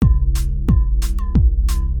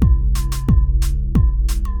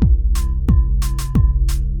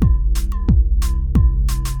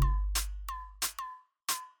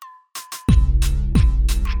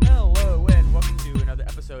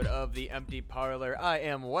Parlor. I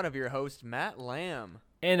am one of your hosts, Matt Lamb.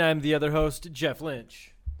 And I'm the other host, Jeff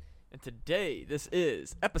Lynch. And today, this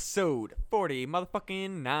is episode 40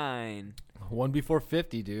 motherfucking 9. One before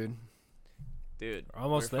 50, dude. Dude, we're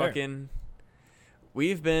almost there.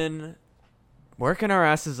 We've been working our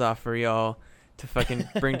asses off for y'all to fucking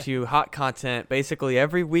bring to you hot content basically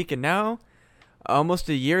every week. And now, almost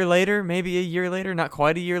a year later, maybe a year later, not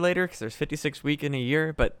quite a year later, because there's 56 weeks in a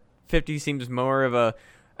year, but 50 seems more of a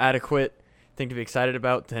adequate thing to be excited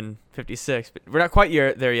about than 56. But we're not quite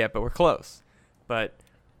there yet, but we're close. But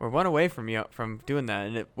we're one away from doing that.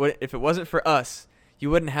 And if it wasn't for us, you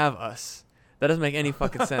wouldn't have us. That doesn't make any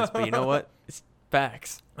fucking sense. But you know what? It's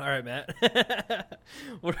facts. All right, Matt.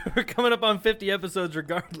 we're coming up on 50 episodes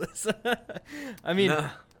regardless. I mean,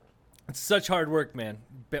 It's such hard work, man.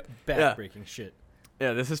 Back-breaking shit.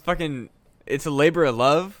 Yeah, this is fucking... It's a labor of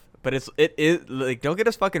love, but it is... Like, don't get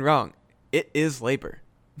us fucking wrong. It is labor.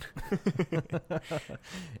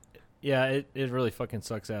 Yeah, it really fucking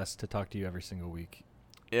sucks ass to talk to you every single week.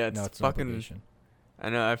 Yeah, it's fucking... I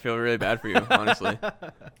know, I feel really bad for you, honestly.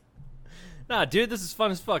 Nah, dude, this is fun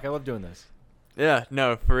as fuck. I love doing this. Yeah,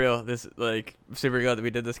 no, for real. This, like, super glad that we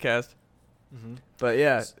did this cast. Mm-hmm. But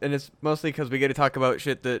yeah, and it's mostly because we get to talk about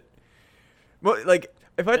shit that... Well, like,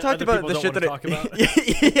 if I talked about the shit that talk about?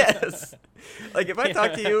 Yes. Like, if I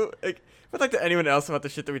talk to you... Like, if I talk to anyone else about the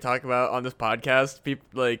shit that we talk about on this podcast, people,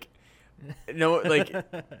 like... No, like...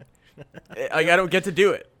 I don't get to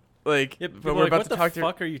do it. Like, yeah, but we're about to talk to... What the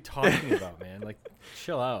fuck are you talking about, man? Like,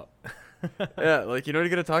 chill out. Yeah, like, you know, you're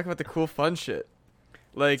going to talk about the cool, fun shit.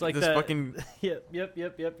 Like this that, fucking... Yep,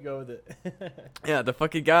 go with it. Yeah, the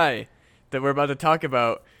fucking guy that we're about to talk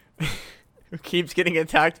about who keeps getting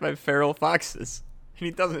attacked by feral foxes. And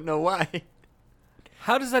he doesn't know why.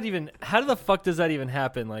 How the fuck does that even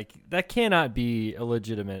happen? Like, that cannot be a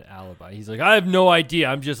legitimate alibi. He's like, I have no idea.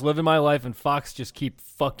 I'm just living my life, and fox just keep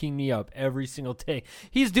fucking me up every single day.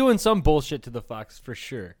 He's doing some bullshit to the fox for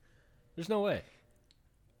sure. There's no way.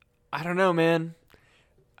 I don't know, man.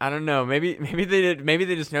 I don't know. Maybe they did. Maybe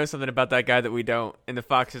they just know something about that guy that we don't. And the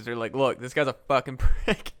foxes are like, look, this guy's a fucking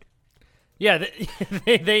prick. Yeah,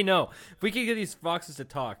 they know. If we could get these foxes to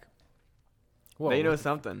talk. Whoa, they know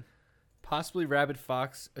something. Possibly rabid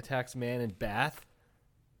fox attacks man in Bath.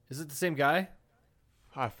 Is it the same guy?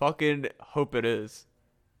 I fucking hope it is.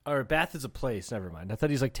 Or Bath is a place. Never mind. I thought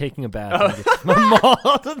he's like taking a bath.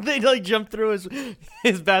 Oh. They like jump through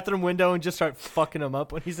his bathroom window and just start fucking him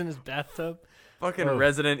up when he's in his bathtub. Fucking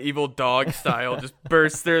Resident Evil dog style just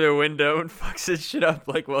bursts through the window and fucks his shit up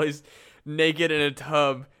like while he's naked in a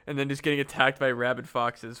tub and then just getting attacked by rabid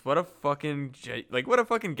foxes. What a fucking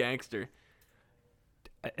gangster.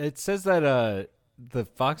 It says that the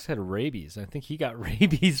fox had rabies. I think he got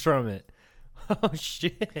rabies from it. Oh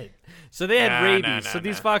shit! So they had rabies. So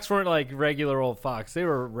these fox weren't like regular old fox. They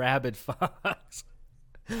were rabid fox.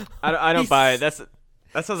 I don't buy it. That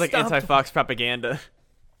sounds like anti-fox propaganda.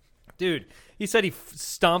 Dude, he said he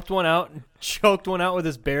stomped one out and choked one out with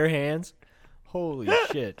his bare hands. Holy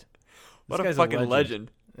shit! What a fucking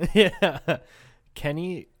legend. Yeah,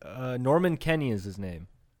 Kenny, Norman Kenny is his name.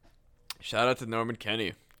 Shout out to Norman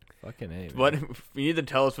Kenny. Fucking A. What you need to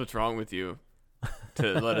tell us what's wrong with you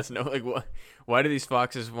to let us know. Like, why do these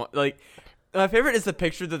foxes want? Like, my favorite is the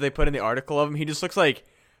picture that they put in the article of him. He just looks like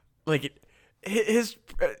his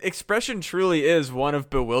expression truly is one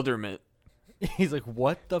of bewilderment. He's like,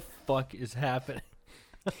 what the fuck is happening?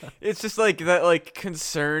 It's just like that, like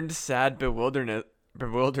concerned, sad bewilderment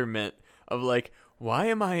of like, why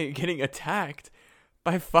am I getting attacked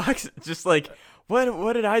by foxes? Just like.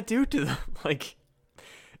 What did I do to them? Like,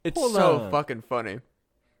 it's fucking funny.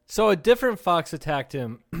 So a different fox attacked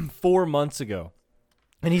him 4 months ago,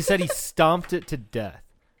 and he said he stomped it to death.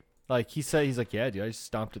 Like, he's like, yeah, dude, I just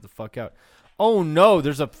stomped it the fuck out. Oh, no,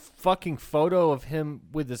 there's a fucking photo of him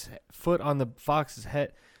with his foot on the fox's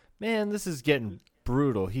head. Man, this is getting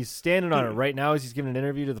brutal. He's standing on it right now as he's giving an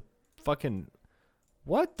interview to the fucking...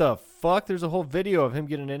 What the fuck? There's a whole video of him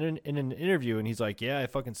getting in an interview, and he's like, yeah, I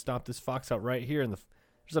fucking stomped this fox out right here. And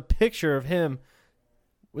there's a picture of him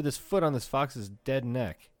with his foot on this fox's dead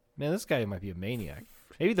neck. Man, this guy might be a maniac.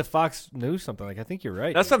 Maybe the fox knew something. Like, I think you're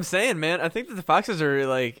right. That's what I'm saying, man. I think that the foxes are,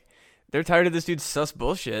 like, they're tired of this dude's sus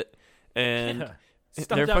bullshit, and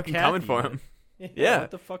they're fucking coming for him. Yeah. What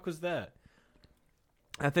the fuck was that?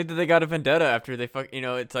 I think that they got a vendetta after they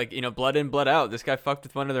it's like, blood in, blood out. This guy fucked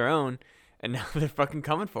with one of their own. And now they're fucking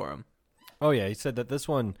coming for him. Oh, yeah. He said that this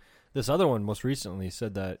other one most recently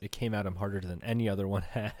said that it came at him harder than any other one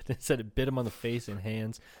had. It said it bit him on the face and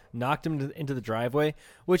hands, knocked him into the driveway,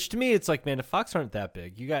 which to me, it's like, man, the fox aren't that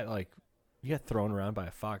big. You got thrown around by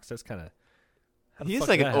a fox. That's kind of... He's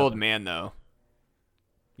like an old man, though.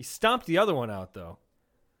 He stomped the other one out, though.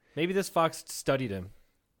 Maybe this fox studied him.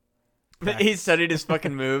 He studied his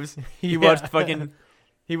fucking moves. He watched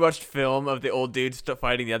film of the old dudes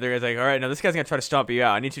fighting the other guys. Like, all right, now this guy's gonna try to stomp you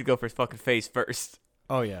out. I need you to go for his fucking face first.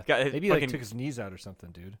 Oh yeah. Maybe he took his knees out or something,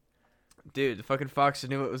 dude. Dude, the fucking foxes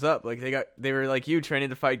knew what was up. Like they were like you training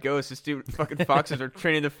to fight ghosts. This dude, fucking foxes are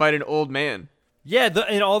training to fight an old man. Yeah,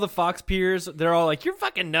 and all the fox peers, they're all like, "You're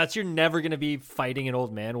fucking nuts. You're never gonna be fighting an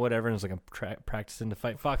old man, whatever." And it's like, I'm practicing to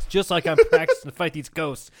fight fox, just like I'm practicing to fight these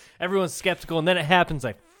ghosts. Everyone's skeptical, and then it happens.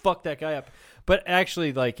 I fuck that guy up. But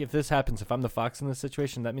actually, like, if this happens, if I'm the fox in this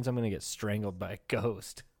situation, that means I'm gonna get strangled by a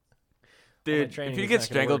ghost. Dude, if you get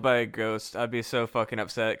strangled by a ghost, I'd be so fucking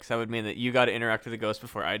upset because that would mean that you got to interact with the ghost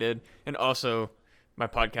before I did, and also my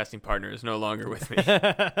podcasting partner is no longer with me.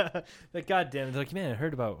 Like, goddamn it. They're like, man, I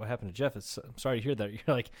heard about what happened to Jeff. I'm sorry to hear that. You're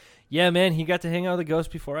like, yeah, man, he got to hang out with a ghost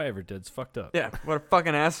before I ever did. It's fucked up. Yeah, what a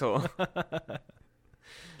fucking asshole.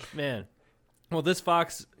 Man. Well, this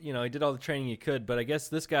fox, he did all the training he could, but I guess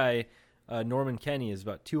this guy, Norman Kenny, is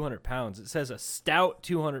about 200 pounds. It says a stout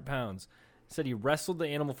 200 pounds. It said he wrestled the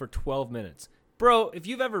animal for 12 minutes. Bro, if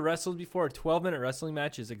you've ever wrestled before, a 12-minute wrestling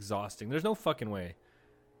match is exhausting. There's no fucking way.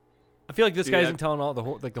 I feel like this guy isn't telling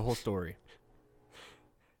the whole story.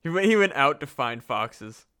 He went out to find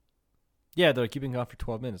foxes. Yeah, they're like, you've been gone for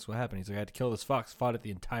 12 minutes. What happened? He's like, I had to kill this fox. Fought it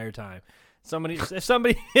the entire time. If somebody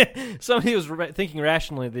was thinking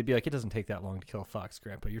rationally, they'd be like, it doesn't take that long to kill a fox,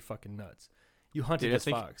 Grandpa. You're fucking nuts. You hunted this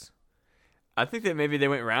fox. I think that maybe they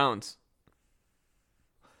went rounds.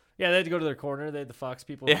 Yeah, they had to go to their corner. They had the fox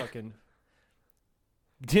people fucking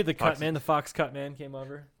did the cut man. The fox cut man came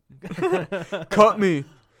over. Cut me.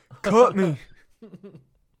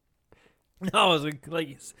 No, it was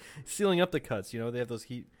like sealing up the cuts. They have those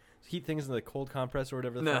heat things in the cold compress or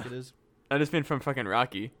whatever the fuck it is. I just mean from fucking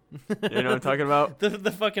Rocky. You know what I'm talking about?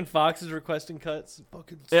 the fucking fox is requesting cuts.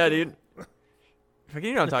 Fucking yeah, dude.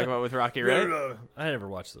 You know what I'm talking about with Rocky, right? I never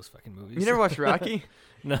watched those fucking movies. You never watched Rocky?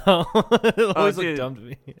 No. It always looked dumb to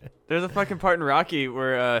me. There's a fucking part in Rocky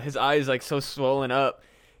where his eye is like so swollen up.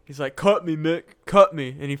 He's like, cut me, Mick, cut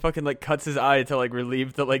me. And he fucking like cuts his eye to like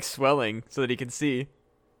relieve the like swelling so that he can see.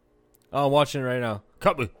 Oh, I'm watching it right now.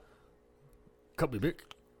 Cut me, Mick.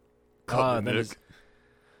 Cut me, Mick.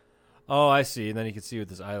 Oh, I see. And then he could see with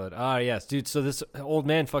his eyelid. Ah, yes, dude. So this old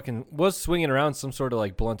man fucking was swinging around some sort of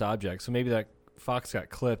like blunt object. So maybe that fox got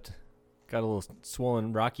clipped, got a little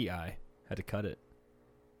swollen Rocky eye, had to cut it.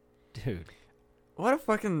 Dude, what a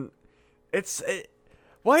fucking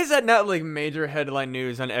why is that not like major headline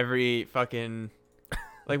news on every fucking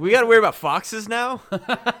like we gotta worry about foxes now?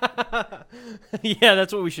 Yeah,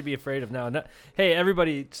 that's what we should be afraid of now. Hey,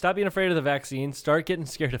 everybody, stop being afraid of the vaccine. Start getting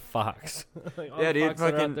scared of fox. Like, yeah, dude,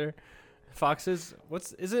 fucking foxes.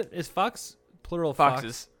 Is fox plural?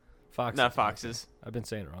 Foxes. Foxes. Not foxes. Okay. I've been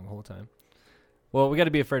saying it wrong the whole time. Well, we got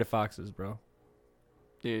to be afraid of foxes, bro.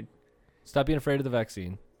 Dude, stop being afraid of the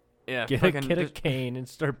vaccine. Yeah, get a cane and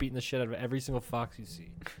start beating the shit out of every single fox you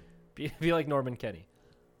see. Be like Norman Kenny.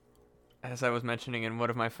 As I was mentioning in one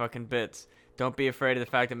of my fucking bits, don't be afraid of the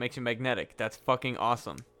fact it makes you magnetic. That's fucking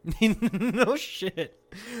awesome. No shit.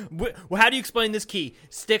 Well, how do you explain this key?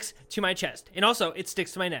 Sticks to my chest. And also, it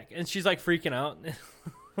sticks to my neck. And she's like freaking out.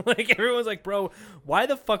 Like, everyone's like, bro, why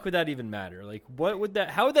the fuck would that even matter? Like,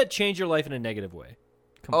 how would that change your life in a negative way?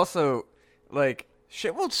 Also, like,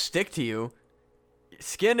 shit won't stick to you.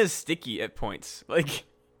 Skin is sticky at points. Like,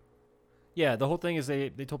 yeah, the whole thing is they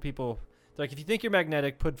told people, like, if you think you're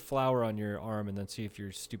magnetic, put flour on your arm and then see if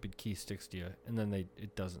your stupid key sticks to you. And then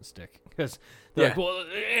it doesn't stick because they're like, well,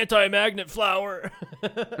 anti-magnet flour.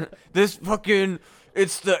 This fucking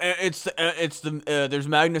there's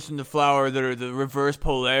magnets in the flour that are the reverse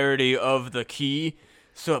polarity of the key,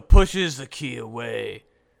 so it pushes the key away.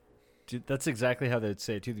 Dude, that's exactly how they'd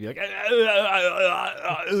say it too. They'd be like,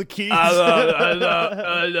 the keys.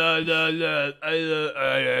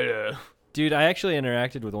 Dude, I actually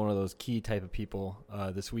interacted with one of those key type of people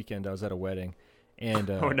this weekend. I was at a wedding, and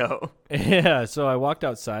oh no, yeah. So I walked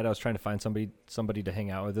outside. I was trying to find somebody to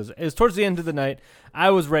hang out with. It was towards the end of the night. I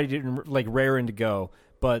was ready to raring to go,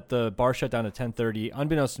 but the bar shut down at 10:30.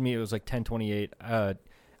 Unbeknownst to me, it was like 10:28.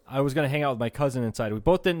 I was gonna hang out with my cousin inside. We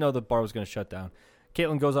both didn't know the bar was gonna shut down.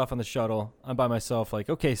 Caitlin goes off on the shuttle. I'm by myself. Like,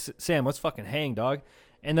 okay, Sam, let's fucking hang, dog.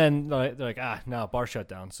 And then they're like, no, bar shut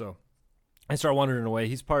down. So I start wandering away.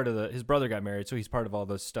 He's part of his brother got married, so he's part of all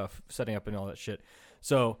this stuff, setting up and all that shit.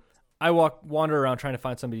 So I wander around trying to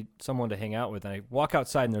find someone to hang out with. And I walk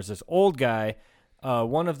outside, and there's this old guy,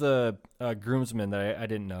 one of the groomsmen that I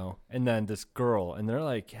didn't know, and then this girl, and they're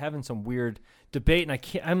like having some weird debate. And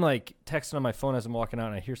I'm like texting on my phone as I'm walking out,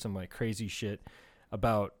 and I hear some like crazy shit.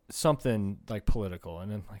 about something like political,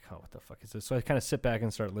 and then like, oh, what the fuck is this? So I kind of sit back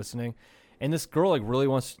and start listening, and this girl like really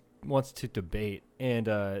wants to debate, and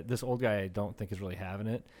this old guy I don't think is really having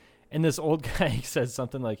it. And this old guy says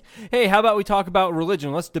something like, "Hey, how about we talk about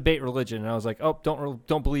religion? Let's debate religion." And I was like, "Oh,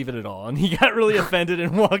 don't believe it at all." And he got really offended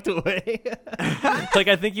and walked away. Like,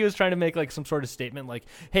 I think he was trying to make like some sort of statement, like,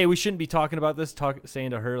 "Hey, we shouldn't be talking about this."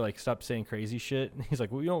 Saying to her like, "Stop saying crazy shit." And he's like,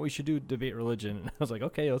 "Well, you know what we should do? Debate religion." And I was like,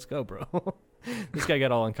 "Okay, let's go, bro." This guy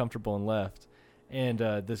got all uncomfortable and left. And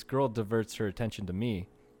this girl diverts her attention to me,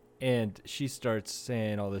 and she starts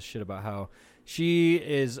saying all this shit about how she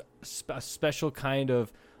is a special kind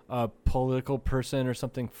of political person or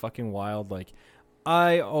something fucking wild. Like,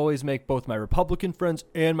 I always make both my Republican friends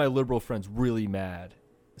and my liberal friends really mad.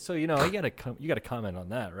 So, you know, you gotta comment on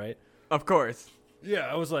that, right? Of course. Yeah,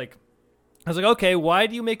 I was like, okay, why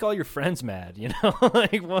do you make all your friends mad? You know,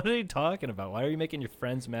 like, what are you talking about? Why are you making your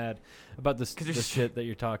friends mad about this shit that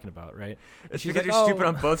you're talking about, right? It's because you're stupid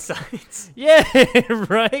on both sides. Yeah,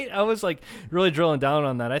 right? I was like really drilling down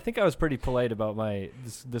on that. I think I was pretty polite about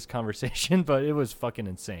this conversation, but it was fucking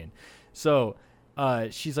insane. So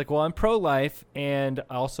she's like, well, I'm pro-life, and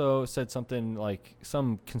I also said something like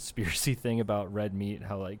some conspiracy thing about red meat,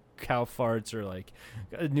 how like cow farts or like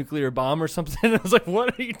a nuclear bomb or something. I was like,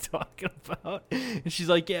 what are you talking about? And she's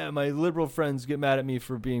like, yeah, my liberal friends get mad at me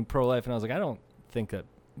for being pro-life. And I was like, I don't think that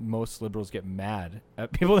most liberals get mad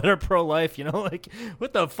at people that are pro-life, you know, like,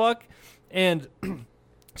 what the fuck? And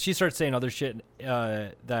she starts saying other shit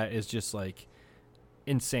that is just like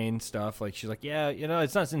insane stuff. Like, she's like, yeah, you know,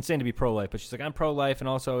 it's not insane to be pro-life, but she's like, I'm pro-life and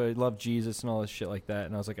also I love Jesus and all this shit like that.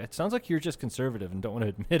 And I was like, it sounds like you're just conservative and don't want to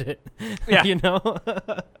admit it. Yeah. You know?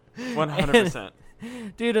 100%.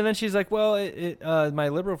 Dude, and then she's like, well, my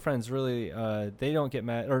liberal friends really, they don't get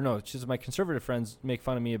mad. Or no, she's my conservative friends make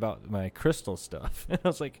fun of me about my crystal stuff. And I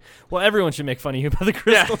was like, well, everyone should make fun of you about the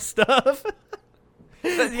crystal stuff.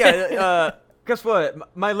 Yeah, guess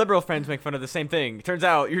what? My liberal friends make fun of the same thing. Turns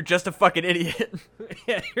out you're just a fucking idiot.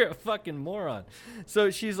 Yeah, you're a fucking moron.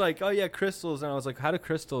 So she's like, oh yeah, crystals. And I was like, how do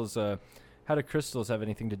crystals have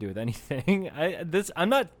anything to do with anything? I'm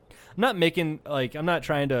not making, like, I'm not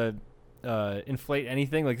trying to inflate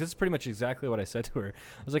anything. Like, this is pretty much exactly what I said to her.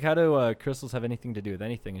 I was like, how do crystals have anything to do with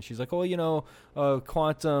anything? And she's like, oh, you know,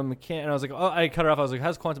 quantum mechanics. And I was like, oh, I cut her off. I was like, how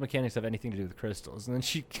does quantum mechanics have anything to do with crystals? And then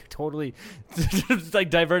she totally like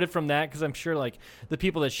diverted from that, because I'm sure like the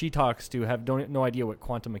people that she talks to have no idea what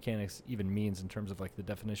quantum mechanics even means in terms of like the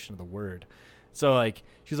definition of the word. So like,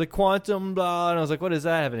 she's like, quantum blah, and I was like, what does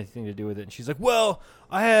that have anything to do with it? And she's like, well,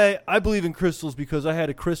 I believe in crystals because I had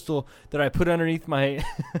a crystal that I put underneath my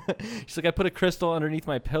she's like, I put a crystal underneath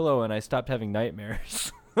my pillow and I stopped having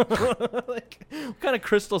nightmares. Like, what kind of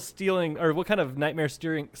crystal stealing, or what kind of nightmare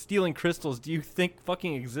stealing crystals do you think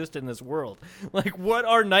fucking exist in this world? Like, what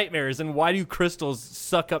are nightmares and why do crystals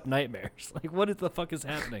suck up nightmares? Like, what the fuck is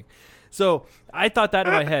happening? So I thought that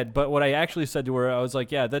in my head, but what I actually said to her, I was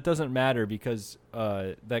like, yeah, that doesn't matter because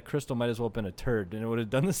that crystal might as well have been a turd and it would have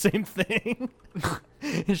done the same thing.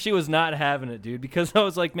 And she was not having it, dude, because I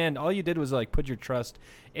was like, man, all you did was like put your trust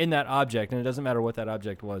in that object, and it doesn't matter what that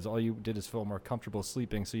object was. All you did is feel more comfortable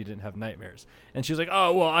sleeping so you didn't have nightmares. And she was like,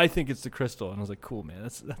 oh, well, I think it's the crystal. And I was like, cool, man,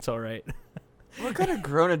 that's all right. What kind of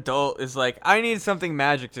grown adult is like, I need something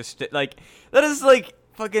magic to like, that is like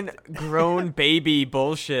fucking grown baby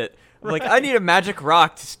bullshit. Right. Like, I need a magic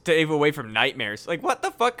rock to stay away from nightmares. Like, what the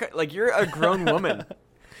fuck? Like, you're a grown woman.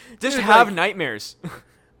 Just dude, have like, nightmares.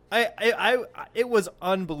 It was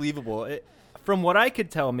unbelievable. From what I could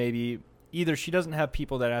tell, maybe either she doesn't have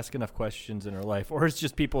people that ask enough questions in her life, or it's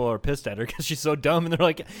just people are pissed at her because she's so dumb, and they're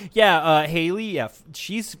like, yeah, Haley, yeah,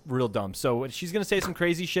 she's real dumb. So she's going to say some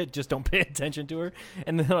crazy shit, just don't pay attention to her.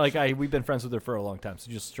 And then like, we've been friends with her for a long time, so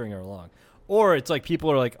just string her along. Or it's like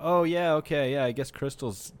people are like, oh, yeah, okay, yeah, I guess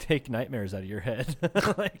crystals take nightmares out of your head.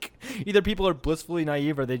 Like, either people are blissfully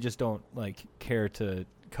naive or they just don't, like, care to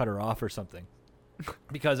cut her off or something.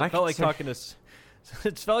 Because it felt like talking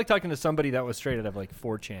to somebody that was straight out of, like,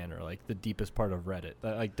 4chan or, like, the deepest part of Reddit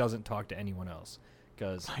that, like, doesn't talk to anyone else.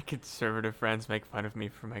 Cause my conservative friends make fun of me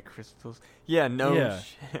for my crystals. Yeah,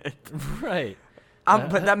 shit. Right.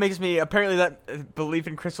 But that makes me, apparently that belief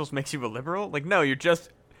in crystals makes you a liberal? Like, no, you're just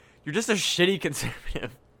a shitty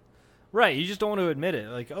conservative. Right, you just don't want to admit it.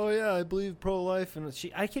 Like, oh yeah, I believe pro-life, and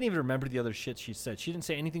I can't even remember the other shit she said. She didn't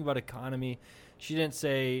say anything about economy. She didn't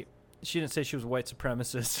say she was a white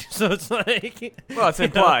supremacist. So it's like, well, it's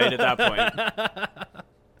implied at that point.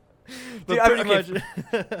 But dude, pretty much.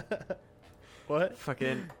 What?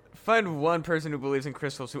 Fucking find one person who believes in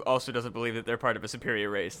crystals who also doesn't believe that they're part of a superior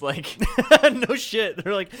race. Like, no shit.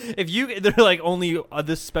 They're like, they're like only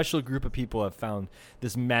this special group of people have found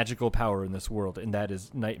this magical power in this world, and that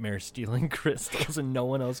is nightmare stealing crystals, and no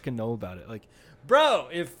one else can know about it. Like, bro,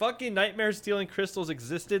 if fucking nightmare stealing crystals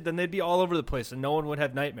existed, then they'd be all over the place, and no one would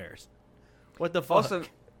have nightmares. What the fuck? Also,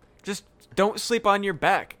 just don't sleep on your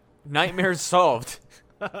back. Nightmares solved.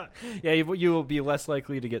 Yeah, you will be less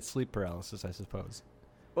likely to get sleep paralysis, I suppose.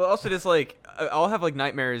 Well, also just like I'll have like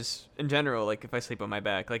nightmares in general, like if I sleep on my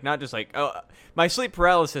back, like not just like my sleep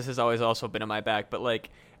paralysis has always also been on my back, but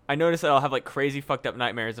like I notice that I'll have like crazy fucked up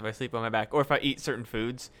nightmares if I sleep on my back or if I eat certain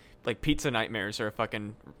foods. Like pizza nightmares are a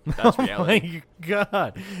fucking that's reality. Oh my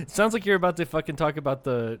god! It sounds like you're about to fucking talk about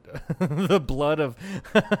the the blood of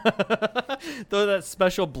that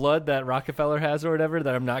special blood that Rockefeller has or whatever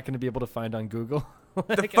that I'm not going to be able to find on Google.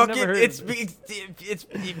 The fucking it's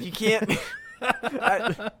you can't.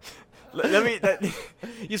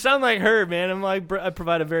 You sound like her, man. I'm like I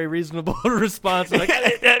provide a very reasonable response. I'm like,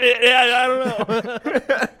 I don't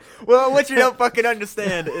know. Well, what you don't fucking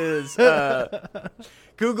understand is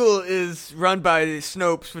Google is run by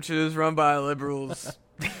Snopes, which is run by liberals,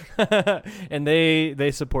 and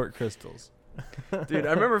they support crystals. Dude,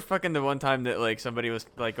 I remember fucking the one time that like somebody was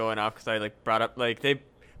like going off because I like brought up like they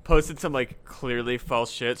posted some like clearly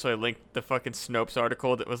false shit, so I linked the fucking Snopes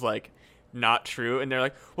article that was like not true, and they're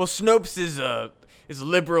like, well, Snopes is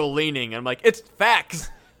liberal leaning. I'm like, it's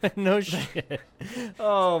facts. No shit.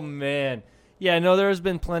 Oh man. Yeah, no, there has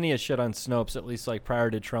been plenty of shit on Snopes, at least like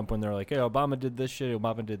prior to Trump, when they're like, hey, Obama did this shit,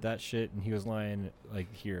 Obama did that shit, and he was lying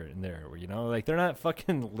like here and there. You know, like they're not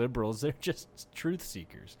fucking liberals, they're just truth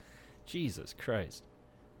seekers. Jesus Christ.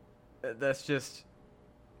 That's just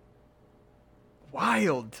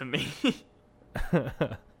wild to me.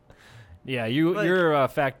 Yeah, your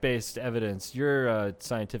fact-based evidence, your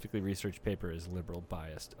scientifically researched paper is liberal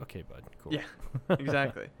biased. Okay, bud. Cool. Yeah,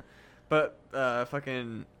 exactly. But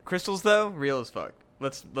fucking crystals though, real as fuck.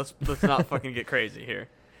 Let's not fucking get crazy here.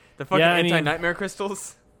 The fucking anti-nightmare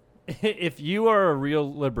crystals. If you are a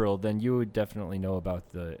real liberal, then you would definitely know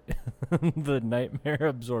about the the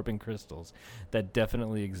nightmare-absorbing crystals that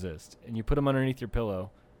definitely exist, and you put them underneath your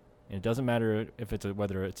pillow, and it doesn't matter if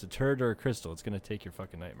whether it's a turd or a crystal. It's gonna take your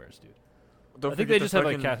fucking nightmares, dude. I think they just have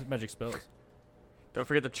like magic spells. Don't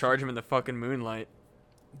forget to charge them in the fucking moonlight.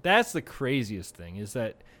 That's the craziest thing, is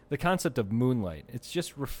that the concept of moonlight. It's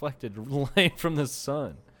just reflected light from the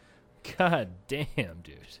sun. God damn,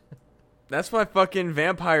 dude. That's why fucking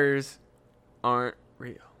vampires aren't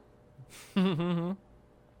real.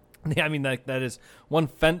 Yeah, I mean, that is one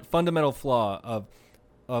fundamental flaw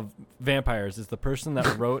of vampires, is the person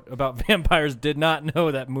that wrote about vampires did not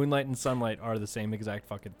know that moonlight and sunlight are the same exact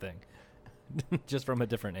fucking thing. Just from a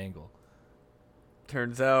different angle.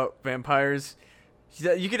 Turns out vampires,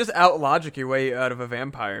 you could just out-logic your way out of a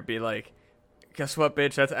vampire. Be like, guess what,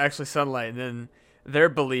 bitch? That's actually sunlight. And then their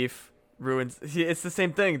belief ruins. See, it's the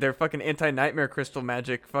same thing. Their fucking anti-nightmare crystal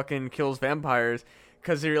magic fucking kills vampires.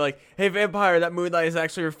 Because you're like, hey, vampire, that moonlight is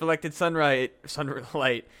actually reflected sunlight.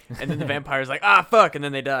 And then the vampire's like, ah, fuck. And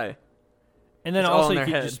then they die. And then also you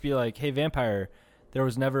could just be like, hey, vampire, there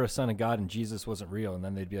was never a son of God and Jesus wasn't real. And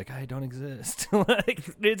then they'd be like, I don't exist. Like,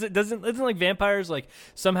 isn't like vampires like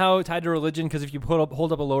somehow tied to religion? Because if you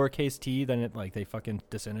hold up a lowercase t, then it like they fucking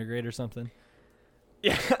disintegrate or something.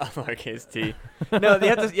 Yeah, lowercase t. No, they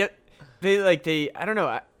have to. Yeah, they I don't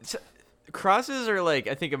know. Crosses are like,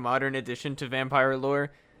 I think, a modern addition to vampire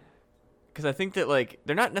lore. Because I think that like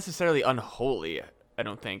they're not necessarily unholy. I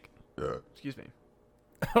don't think. Excuse me.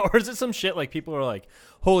 Or is it some shit like people are like,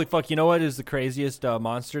 holy fuck, you know what is the craziest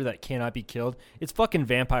monster that cannot be killed? It's fucking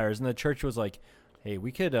vampires. And the church was like, hey,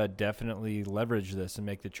 we could definitely leverage this and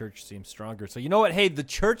make the church seem stronger. So you know what? Hey, the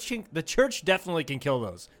church definitely can kill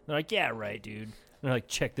those. And they're like, yeah, right, dude. And they're like,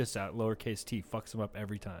 check this out. Lowercase t fucks them up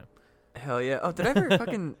every time. Hell yeah. Oh, did I ever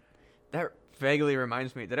fucking... That vaguely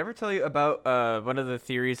reminds me. Did I ever tell you about one of the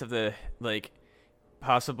theories of the like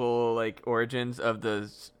possible like origins of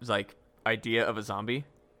the like idea of a zombie?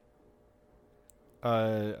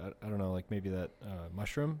 I don't know, like maybe that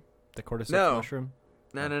mushroom, the cordyceps mushroom.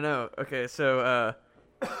 No. Okay, so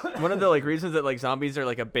one of the like reasons that like zombies are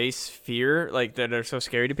like a base fear, like that are so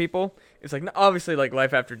scary to people, is like obviously like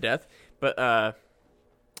life after death, but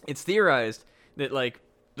it's theorized that like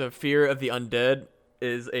the fear of the undead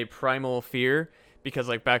is a primal fear because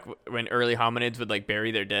like back when early hominids would like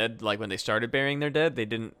bury their dead, like when they started burying their dead, they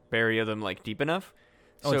didn't bury them like deep enough.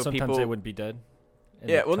 So and sometimes they wouldn't be dead.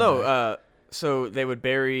 Yeah, well, no. So they would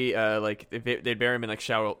bury like they'd bury them in like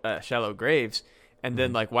shallow graves, and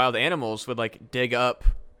then like wild animals would like dig up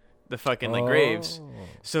the fucking like graves.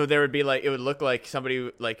 So there would be like, it would look like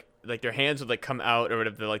somebody like their hands would like come out or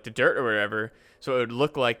whatever, like the dirt or whatever. So it would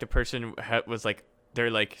look like the person was like, their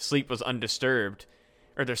like sleep was undisturbed,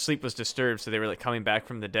 or their sleep was disturbed. So they were like coming back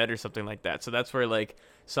from the dead or something like that. So that's where like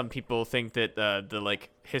some people think that the like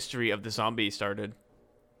history of the zombie started.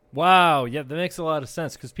 Wow. Yeah, that makes a lot of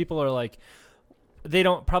sense, because people are like, they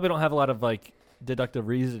probably don't have a lot of like deductive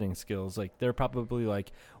reasoning skills. Like they're probably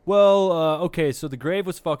like, well, okay, so the grave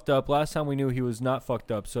was fucked up. Last time we knew he was not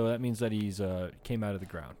fucked up, so that means that he's came out of the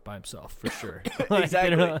ground by himself for sure.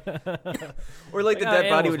 Exactly. Or like the dead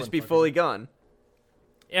body would just be fully gone.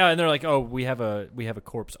 Yeah, and they're like, oh, we have a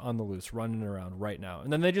corpse on the loose running around right now,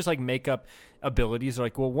 and then they just like make up abilities. They're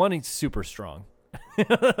like, well, one, he's super strong.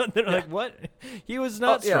 They're like, what? He was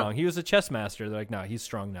not strong. He was a chess master. They're like, no, he's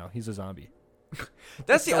strong now. He's a zombie.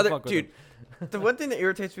 That's the other dude. The one thing that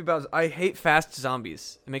irritates me about is I hate fast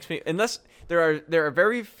zombies. It makes me, unless there are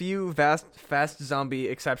very few fast zombie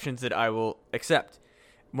exceptions that I will accept.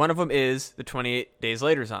 One of them is the 28 Days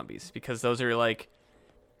Later zombies, because those are like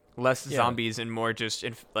less zombies and more just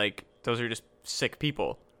like those are just sick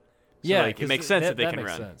people. So, like it makes sense that they can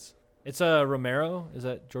run. Sense. It's Romero. Is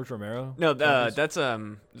that George Romero? No, that's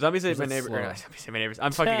Zombies Ate My Neighbors. Zombies Ate My Neighbors.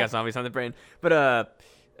 I'm fucking got zombies on the brain. But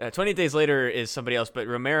 28 Days Later is somebody else. But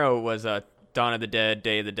Romero was Dawn of the Dead,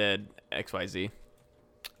 Day of the Dead, XYZ.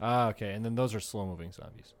 Ah, okay. And then those are slow moving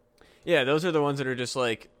zombies. Yeah, those are the ones that are just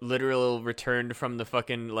like literal returned from the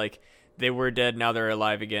fucking like they were dead, now they're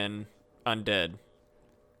alive again, undead.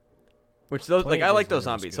 Which those like I like those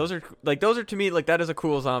zombies. Those are to me like that is a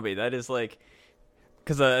cool zombie. That is like.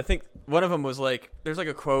 Because I think one of them was like, there's like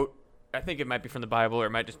a quote, I think it might be from the Bible, or it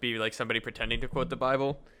might just be like somebody pretending to quote the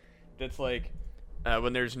Bible. That's like,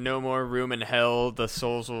 when there's no more room in hell, the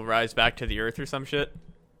souls will rise back to the earth or some shit.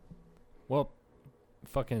 Well,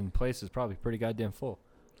 fucking place is probably pretty goddamn full.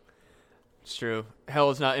 It's true. Hell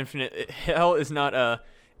is not infinite. Hell is not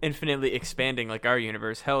infinitely expanding like our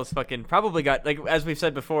universe. Hell is fucking probably got, like, as we've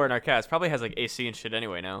said before in our cast, probably has like AC and shit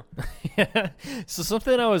anyway now. Yeah. So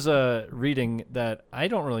something I was reading that I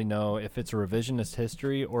don't really know if it's a revisionist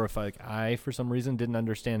history or if I for some reason didn't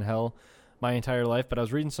understand hell my entire life, but I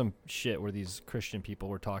was reading some shit where these Christian people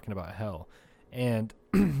were talking about hell, and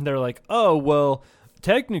they're like, oh, well,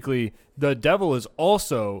 technically the devil is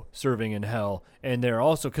also serving in hell, and they're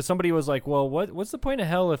also, because somebody was like, well, what's the point of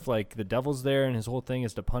hell if like the devil's there and his whole thing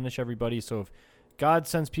is to punish everybody? So if God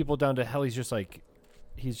sends people down to hell, he's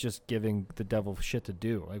just giving the devil shit to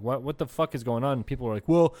do. Like what the fuck is going on? And people are like,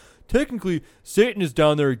 well, technically Satan is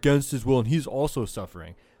down there against his will and he's also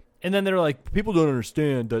suffering. And then they're like, people don't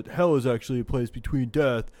understand that hell is actually a place between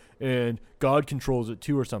death and God controls it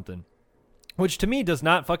too or something. Which to me does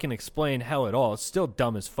not fucking explain hell at all. It's still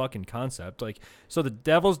dumb as fucking concept. Like, so the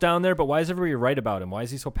devil's down there, but why is everybody right about him? Why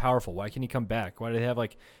is he so powerful? Why can he come back? Why do they have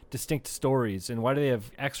like distinct stories? And why do they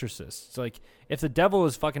have exorcists? It's like, if the devil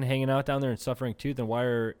is fucking hanging out down there and suffering too, then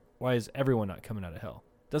why is everyone not coming out of hell?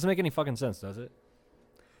 Doesn't make any fucking sense, does it?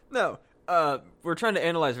 No. We're trying to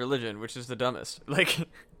analyze religion, which is the dumbest. Like,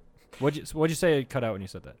 what'd you say it cut out when you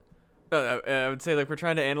said that? I would say like we're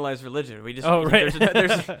trying to analyze religion. We just right.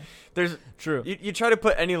 There's true. You try to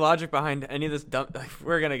put any logic behind any of this dumb. Like,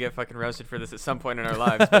 we're gonna get fucking roasted for this at some point in our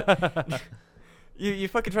lives. But you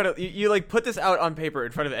fucking try to you like put this out on paper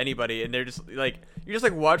in front of anybody, and they're just like you just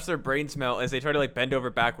like watch their brains melt as they try to like bend over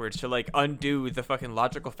backwards to like undo the fucking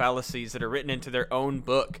logical fallacies that are written into their own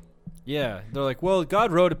book. Yeah, they're like, well,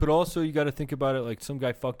 God wrote it, but also you got to think about it like some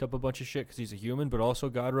guy fucked up a bunch of shit because he's a human, but also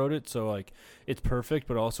God wrote it, so like it's perfect,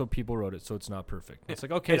 but also people wrote it, so it's not perfect. It's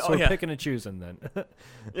like, okay, so we're picking and choosing then.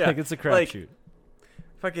 Yeah, like it's a crapshoot.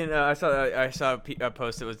 Fucking, I saw a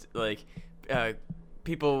post that was like,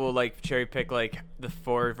 people will like cherry pick like the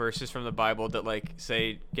 4 verses from the Bible that like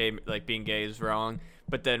say gay, like being gay is wrong,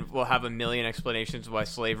 but then we'll have a million explanations why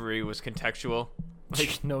slavery was contextual.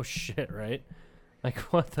 Like, no shit, right? Like,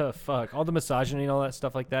 what the fuck? All the misogyny and all that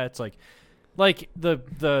stuff like that. It's like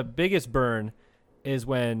the biggest burn is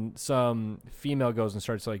when some female goes and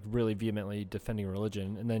starts like really vehemently defending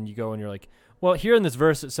religion, and then you go and you're like, well, here in this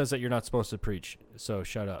verse it says that you're not supposed to preach, so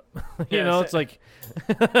shut up. You know, it's like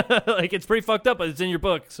like it's pretty fucked up, but it's in your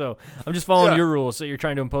book, so I'm just following your rules that you're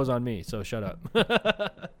trying to impose on me, so shut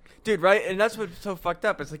up. Dude, right? And that's what's so fucked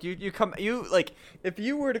up. It's like you like if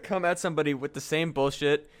you were to come at somebody with the same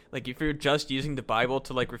bullshit, like if you're just using the Bible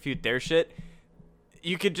to like refute their shit,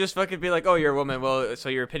 you could just fucking be like, oh, you're a woman, well, so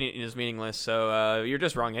your opinion is meaningless, so you're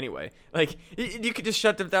just wrong anyway. Like you could just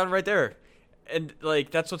shut them down right there. And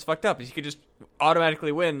like that's what's fucked up is you could just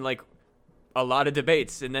automatically win like a lot of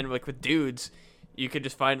debates, and then like with dudes you could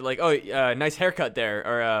just find like, oh, nice haircut there,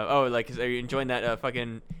 or oh, like are you enjoying that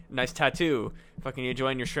fucking nice tattoo. Fucking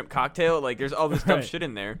enjoying your shrimp cocktail. Like, there's all this dumb Right. shit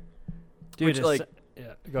in there. Dude, Which, like,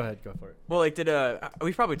 yeah, go ahead, go for it. well, like,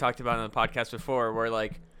 we've probably talked about it on the podcast before, where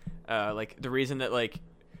like the reason that like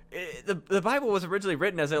the Bible was originally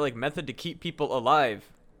written as a like method to keep people alive.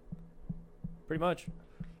 Pretty much.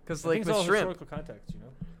 Because I like think it's with all shrimp, historical context, you know.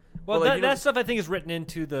 Well, like, that, you know, that stuff I think is written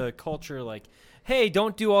into the culture. Like, hey,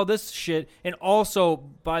 don't do all this shit. And also,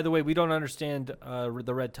 by the way, we don't understand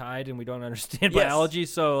the red tide, and we don't understand Yes. biology.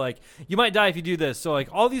 So, like, you might die if you do this. So, like,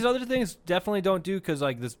 all these other things definitely don't do because,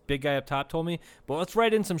 like, this big guy up top told me. But let's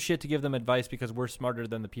write in some shit to give them advice because we're smarter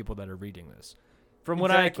than the people that are reading this. From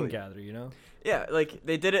what I can Exactly. gather, you know. yeah, like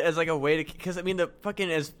they did it as like a way to, because I mean the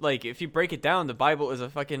fucking, as like if you break it down, the Bible is a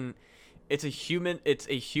fucking, it's a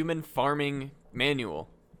human farming manual.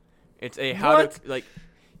 It's a how What? to like,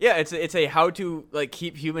 yeah, it's a how to like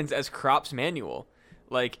keep humans as crops manual.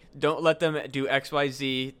 Like, don't let them do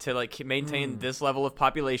XYZ to like maintain this level of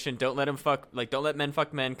population. Don't let men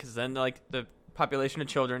fuck men, because then like the population of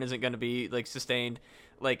children isn't going to be like sustained.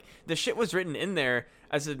 Like, the shit was written in there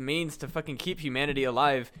as a means to fucking keep humanity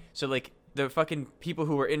alive. So like the fucking people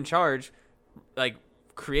who were in charge like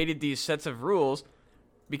created these sets of rules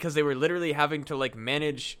because they were literally having to like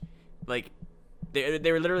manage, like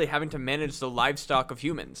they were literally having to manage the livestock of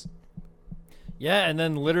humans. Yeah, and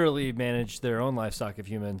then literally manage their own livestock of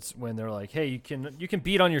humans when they're like, hey, you can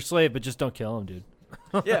beat on your slave, but just don't kill him, dude.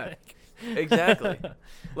 Yeah, exactly.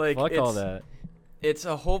 Like, Fuck all that. It's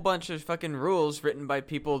a whole bunch of fucking rules written by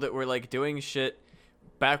people that were like doing shit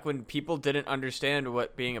back when people didn't understand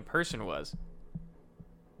what being a person was.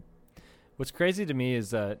 What's crazy to me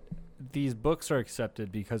is that these books are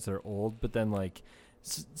accepted because they're old, but then like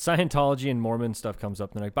Scientology and Mormon stuff comes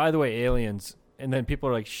up and they're like, by the way, aliens. And then people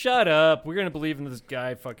are like, shut up. We're going to believe in this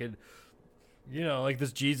guy fucking, you know, like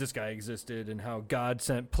this Jesus guy existed and how God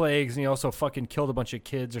sent plagues. And he also fucking killed a bunch of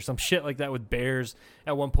kids or some shit like that with bears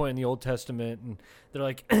at one point in the Old Testament. And they're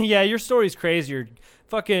like, yeah, your story's crazy. Or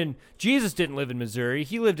fucking Jesus didn't live in Missouri.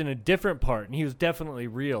 He lived in a different part and he was definitely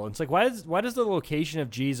real. And it's like, why does the location of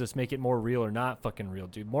Jesus make it more real or not fucking real,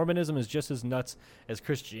 dude? Mormonism is just as nuts as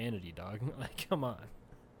Christianity, dog. Like, come on.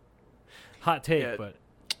 Hot take, Yeah. but...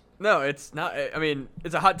 No, it's not. I mean,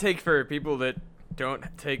 it's a hot take for people that don't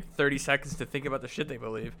take 30 seconds to think about the shit they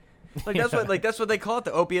believe. Like, that's Yeah. that's what they call it,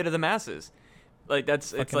 the opiate of the masses. Like,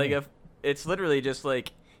 it's Fucking like A. it's literally just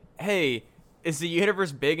like, hey, is the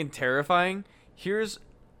universe big and terrifying? Here's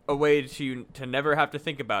a way to never have to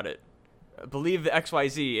think about it. Believe the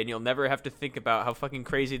XYZ and you'll never have to think about how fucking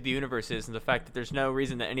crazy the universe is and the fact that there's no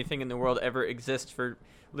reason that anything in the world ever exists for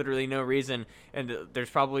literally no reason, and there's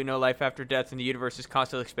probably no life after death, and the universe is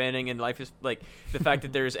constantly expanding, and life is like, the fact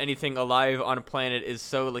that there's anything alive on a planet is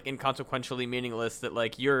so like inconsequentially meaningless that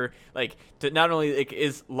like you're like, to not only like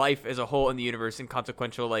is life as a whole in the universe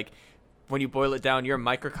inconsequential, like when you boil it down, you're a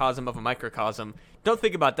microcosm of a microcosm. Don't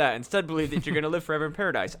think about that. Instead, believe that you're going to live forever in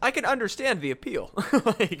paradise. I can understand the appeal.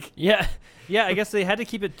 Like, Yeah. I guess they had to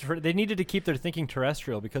keep it. They needed to keep their thinking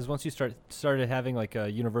terrestrial because once you started having like a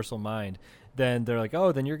universal mind, then they're like,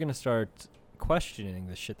 oh, then you're going to start questioning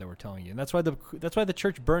the shit that we're telling you, and that's why the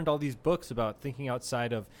church burned all these books about thinking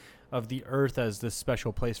outside of the earth as this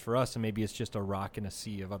special place for us, and maybe it's just a rock in a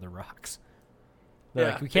sea of other rocks. They're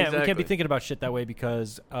yeah, like, we can't be exactly. thinking about shit that way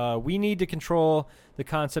because we need to control the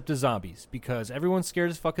concept of zombies because everyone's scared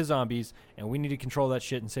as fuck of zombies, and we need to control that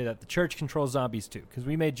shit and say that the church controls zombies too because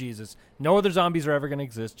we made Jesus. No other zombies are ever going to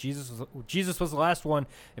exist. Jesus was the last one.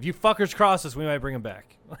 If you fuckers cross us, we might bring him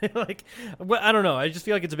back. Like, I don't know. I just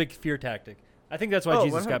feel like it's a big fear tactic. I think that's why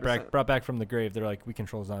Jesus got 100%. brought back from the grave. They're like, we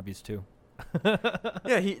control zombies too.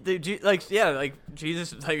 Yeah, like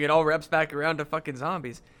Jesus, like it all wraps back around to fucking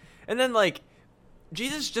zombies, and then like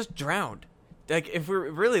Jesus just drowned. Like, if we're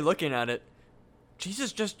really looking at it,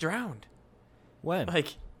 Jesus just drowned. When?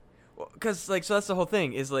 Like, because like, so that's the whole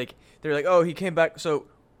thing. Is like they're like, oh, he came back. So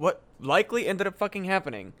what likely ended up fucking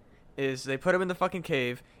happening is they put him in the fucking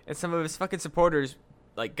cave, and some of his fucking supporters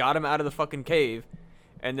like got him out of the fucking cave,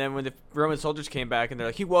 and then when the Roman soldiers came back and they're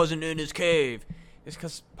like, he wasn't in his cave. It's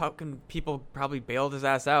because fucking people probably bailed his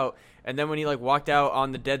ass out, and then when he like walked out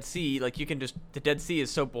on the Dead Sea, like the Dead Sea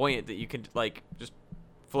is so buoyant that you can like just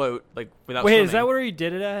float like without. Wait, swimming. is that where he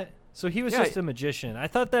did it at? So he was Yeah, just a magician. I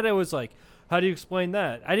thought that it was like, how do you explain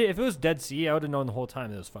that? If it was Dead Sea, I would have known the whole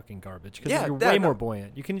time it was fucking garbage because Yeah, you're that- way no. more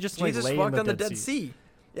buoyant. You can just Jesus like lay walked in on the Dead Dead Sea. Sea.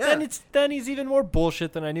 Yeah. Then he's even more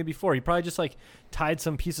bullshit than I knew before. He probably just like tied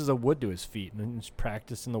some pieces of wood to his feet and then just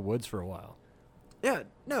practiced in the woods for a while. Yeah,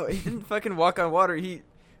 no, he didn't fucking walk on water. He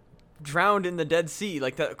drowned in the Dead Sea,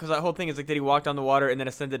 like that, because that whole thing is like that he walked on the water and then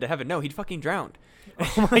ascended to heaven. No, he fucking drowned.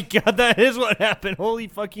 Oh my god, that is what happened. Holy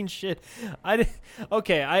fucking shit.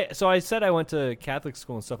 So I said I went to Catholic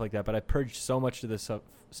school and stuff like that, but I purged so much of this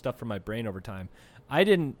stuff from my brain over time. I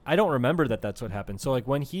don't remember that that's what happened. So like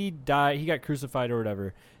when he died, he got crucified or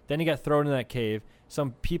whatever. Then he got thrown in that cave.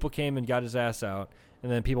 Some people came and got his ass out,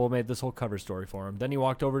 and then people made this whole cover story for him. Then he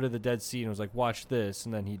walked over to the Dead Sea and was like, "Watch this,"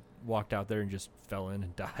 and then he walked out there and just fell in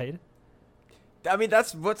and died. I mean,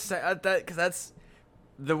 that's what's that, because that's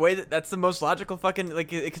the way that's the most logical fucking, like,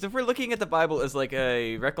 because if we're looking at the Bible as like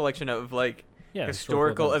a recollection of like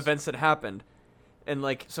historical events that happened, and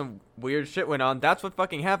like some weird shit went on, that's what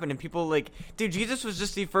fucking happened. And people like, dude, Jesus was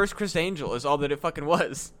just the first Chris Angel, is all that it fucking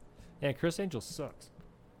was. Yeah, Chris Angel sucks.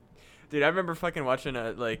 Dude, I remember fucking watching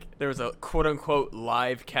there was a quote unquote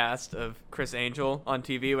live cast of Chris Angel on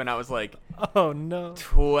TV when I was like, oh no,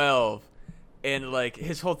 12. And like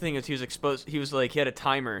his whole thing is he was exposed. He was like, he had a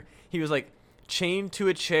timer. He was like chained to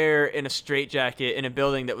a chair in a straitjacket in a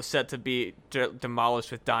building that was set to be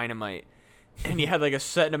demolished with dynamite. And he had like a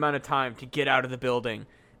set amount of time to get out of the building.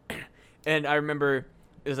 And I remember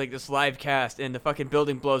it was like this live cast and the fucking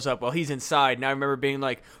building blows up while he's inside. And I remember being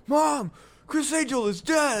like, "Mom, Chris Angel is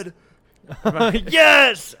dead."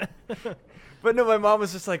 Yes. But no, my mom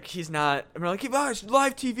was just like, he's not. And we're like, it's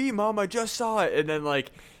live TV, Mom. I just saw it. And then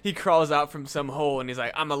like he crawls out from some hole and he's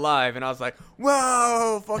like, "I'm alive." And I was like,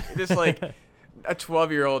 whoa, fuck, just like a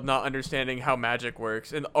 12-year-old not understanding how magic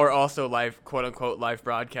works, and or also live, quote unquote, live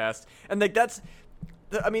broadcast. And like that's,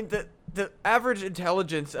 the average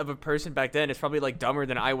intelligence of a person back then is probably like dumber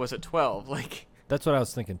than I was at 12. Like that's what I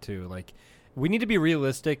was thinking too. Like we need to be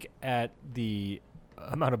realistic at the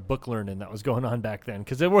amount of book learning that was going on back then,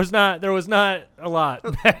 because there was not a lot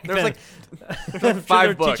back there then. Was like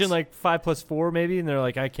 5 books. Teaching like 5 + 4 maybe, and they're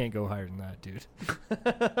like, I can't go higher than that, dude.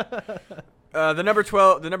 The number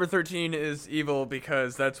 13 is evil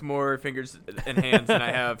because that's more fingers and hands than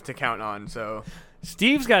I have to count on. So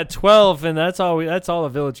Steve's got 12, and that's all the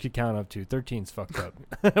village could count up to. 13's fucked up.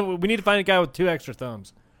 We need to find a guy with 2 extra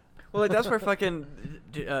thumbs. Well, like that's where fucking.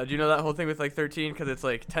 Do you know that whole thing with like 13? Because it's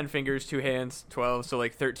like 10 fingers, 2 hands, 12. So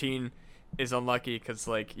like 13 is unlucky because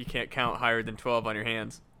like you can't count higher than 12 on your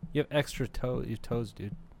hands. You have extra toes,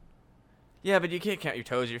 dude. Yeah, but you can't count your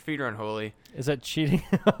toes. Your feet are unholy. Is that cheating?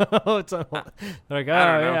 Oh, it's unholy. They're like,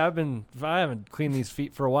 I haven't cleaned these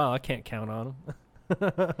feet for a while. I can't count on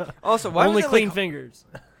them. Also, why only clean like, fingers?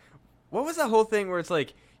 What was that whole thing where it's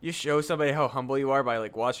like you show somebody how humble you are by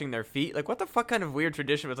like watching their feet? Like, what the fuck kind of weird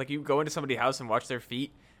tradition was like you go into somebody's house and watch their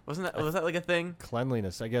feet? Was that like a thing?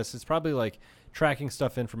 Cleanliness, I guess. It's probably like tracking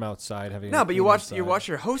stuff in from outside. But you watch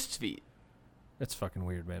your host's feet. It's fucking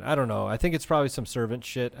weird, man. I don't know. I think it's probably some servant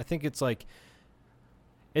shit. I think it's like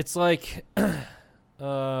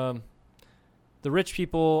the rich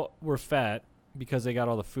people were fat because they got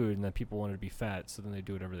all the food, and then people wanted to be fat, so then they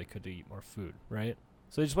do whatever they could to eat more food, right?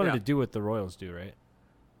 So they just wanted to do what the royals do, right?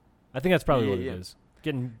 I think that's probably what it is.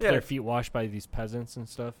 Getting their feet washed by these peasants and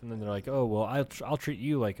stuff, and then they're like, "Oh, well, I'll treat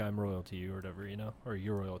you like I'm royalty or whatever, you know, or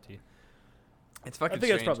you're royalty." It's fucking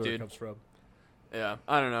strange, that's probably dude. Where it comes from. Yeah,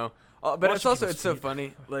 I don't know. But it's so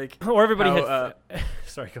funny, like or everybody had.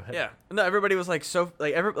 Sorry, go ahead. Yeah, no, everybody was like so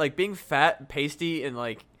like being fat, pasty, and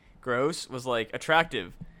like gross was like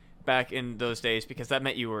attractive back in those days because that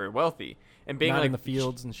meant you were wealthy. And being not like in the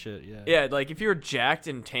fields and shit, yeah. Yeah, like if you were jacked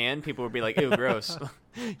and tan, people would be like, "Ew, gross."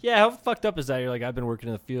 Yeah, how fucked up is that? You're like, I've been working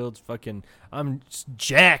in the fields, fucking, I'm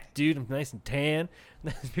jacked, dude. I'm nice and tan.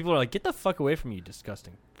 People are like, get the fuck away from me, you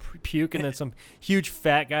disgusting puke. And then some huge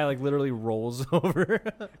fat guy like literally rolls over.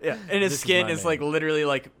 Yeah, and his skin is like literally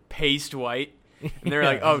like paste white. And they're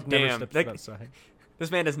like, "Oh damn,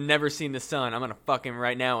 this man has never seen the sun. I'm gonna fuck him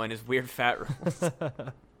right now in his weird fat rolls."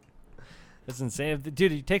 That's insane,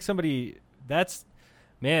 dude. You take somebody that's,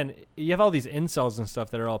 man. You have all these incels and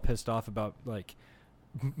stuff that are all pissed off about like.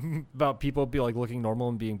 About people be like looking normal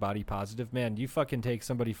and being body positive. Man, you fucking take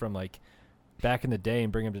somebody from like back in the day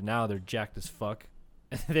and bring them to now, they're jacked as fuck.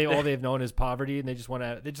 All they've known is poverty, and they just want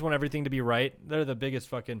everything to be right. They're the biggest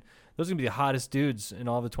fucking. Those are gonna be the hottest dudes in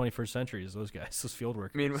all the 21st century. Is those guys, those field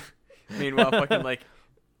workers. Meanwhile, fucking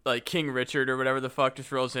like King Richard or whatever the fuck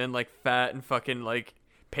just rolls in like fat and fucking like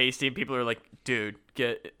pasty. And people are like, "Dude,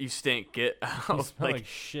 you stink. Get out." You smell like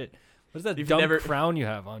shit. What's that dumb crown you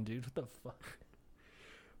have on, dude? What the fuck?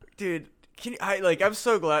 Dude, I'm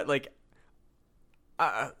so glad,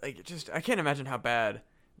 I can't imagine how bad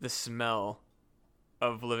the smell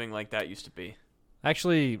of living like that used to be. I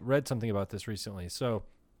actually read something about this recently. So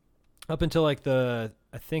up until like was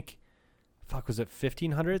it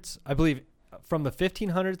 1500s? I believe from the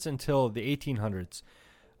 1500s until the 1800s,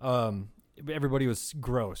 everybody was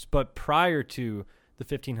gross. But prior to the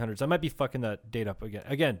 1500s, I might be fucking that date up again.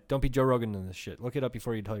 Again, don't be Joe Rogan in this shit. Look it up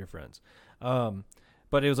before you tell your friends.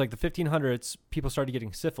 But it was like the 1500s, people started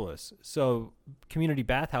getting syphilis. So community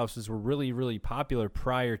bathhouses were really, really popular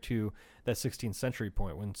prior to that 16th century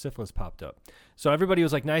point when syphilis popped up. So everybody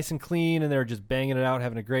was like nice and clean and they were just banging it out,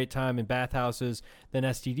 having a great time in bathhouses. Then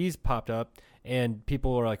STDs popped up and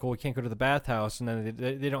people were like, well, we can't go to the bathhouse. And then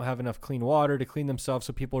they don't have enough clean water to clean themselves.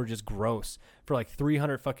 So people are just gross for like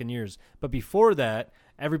 300 fucking years. But before that,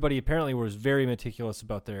 everybody apparently was very meticulous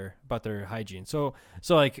about their hygiene. So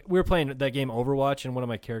like we were playing that game Overwatch, and one of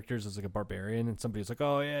my characters was like a barbarian, and somebody was like,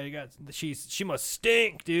 "Oh yeah, she must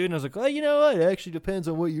stink, dude." And I was like, "Oh, you know what? It actually depends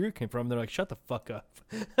on what year it came from." They're like, "Shut the fuck up."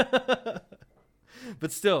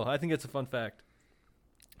 But still, I think it's a fun fact.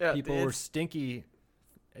 Yeah, people were stinky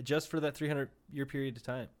just for that 300-year period of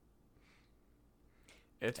time.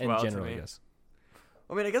 It's wild to me. I guess.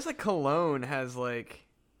 I mean, I guess like cologne has like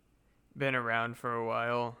been around for a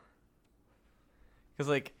while, because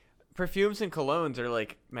like perfumes and colognes are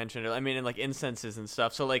like mentioned, I mean, and like incenses and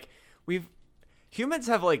stuff. So like humans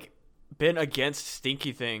have like been against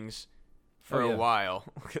stinky things for a while.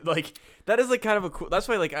 Like that is like kind of a cool, that's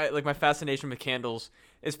why like I like my fascination with candles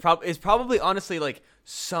is probably honestly like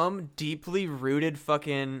some deeply rooted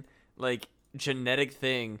fucking like genetic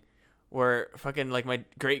thing where fucking like my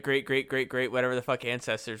great whatever the fuck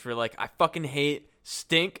ancestors were like, I fucking hate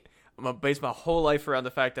stink. I'm going to base my whole life around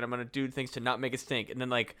the fact that I'm going to do things to not make it stink. And then,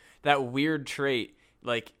 like, that weird trait,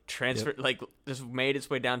 like, like, just made its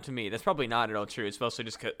way down to me. That's probably not at all true. It's mostly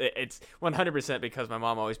just because it's 100% because my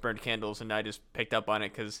mom always burned candles, and I just picked up on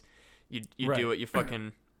it because you do what you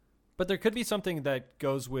fucking... But there could be something that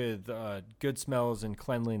goes with good smells and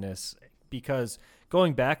cleanliness, because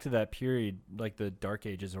going back to that period, like the Dark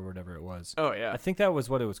Ages or whatever it was. Oh, yeah. I think that was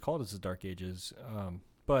what it was called, as the Dark Ages.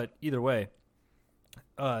 But either way...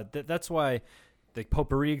 that's why the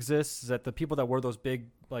potpourri exists, is that the people that wore those big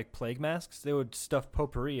like plague masks, they would stuff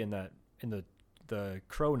potpourri in the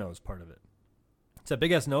crow nose part of it. So that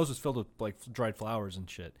big ass nose was filled with like dried flowers and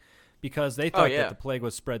shit, because they thought that the plague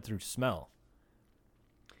was spread through smell.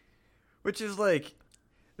 Which is like,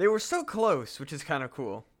 they were so close, which is kind of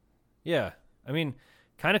cool. Yeah, I mean,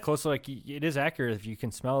 kind of close. Like it is accurate. If you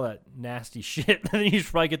can smell that nasty shit, then you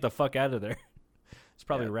should probably get the fuck out of there. It's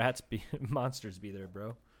probably monsters be there,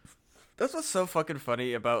 bro. That's what's so fucking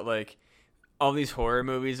funny about like all these horror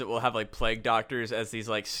movies that will have like plague doctors as these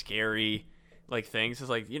like scary like things. It's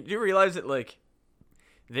like, do you realize that like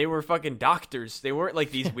they were fucking doctors? They weren't like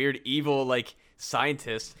these weird evil like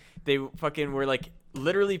scientists. They fucking were like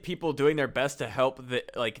literally people doing their best to help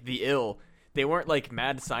the ill. They weren't like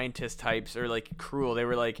mad scientist types or like cruel. They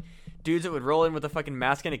were like dudes that would roll in with a fucking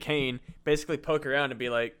mask and a cane, basically poke around and be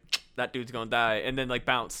like, that dude's gonna die, and then like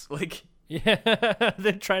bounce. Like, yeah,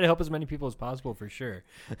 they try to help as many people as possible for sure.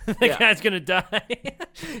 That guy's gonna die.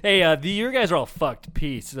 Hey, your guys are all fucked.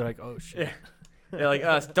 Peace. They're like, oh shit. Yeah. They're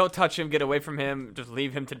like, don't touch him. Get away from him. Just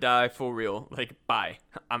leave him to die for real. Like, bye.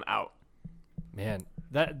 I'm out. Man,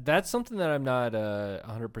 that's something that I'm not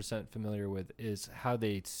 100% familiar with, is how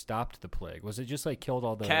they stopped the plague. Was it just like killed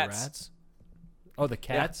all the rats? Oh, the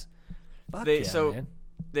cats. Yeah. Fuck man.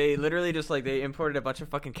 They literally just like they imported a bunch of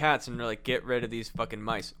fucking cats and they're like, get rid of these fucking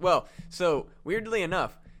mice. Well, so weirdly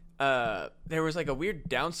enough, there was like a weird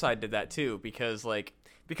downside to that too, because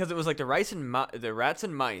it was like the rats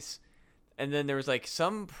and mice, and then there was like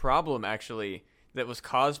some problem actually that was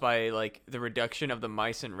caused by like the reduction of the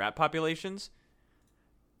mice and rat populations.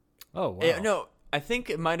 Oh wow. No, I think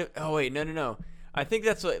it might have. Oh wait, no. I think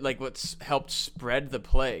that's what's helped spread the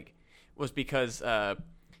plague was because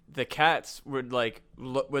the cats would like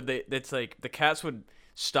the cats would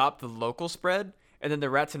stop the local spread, and then the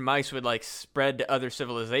rats and mice would like spread to other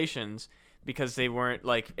civilizations because they weren't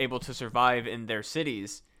like able to survive in their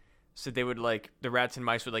cities. So they would like the rats and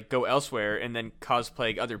mice would like go elsewhere and then cause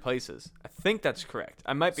plague other places. I think that's correct.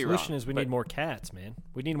 I might be wrong. The solution is we need more cats, man.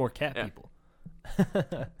 We need more cat people.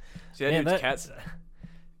 See, cats.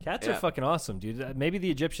 Cats are fucking awesome, dude. Maybe the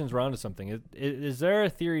Egyptians were onto something. Is there a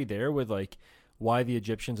theory there with like why the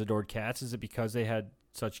Egyptians adored cats? Is it because they had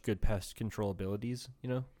such good pest control abilities, you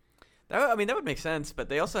know? That would make sense, but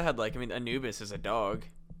they also had like, Anubis is a dog.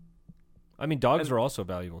 I mean, dogs are also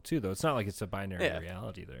valuable too, though. It's not like it's a binary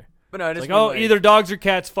reality there. But no, I just like, either dogs or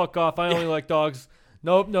cats, fuck off. I only like dogs.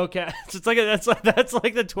 Nope, no cats. It's like that's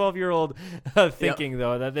like the 12-year-old thinking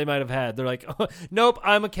though that they might have had. They're like, oh, nope,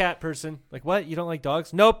 I'm a cat person. Like, what? You don't like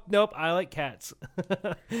dogs? Nope, I like cats.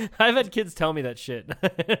 I've had kids tell me that shit.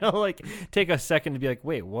 I'll like take a second to be like,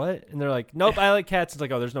 wait, what? And they're like, nope, I like cats. It's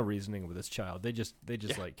like, oh, there's no reasoning with this child. They just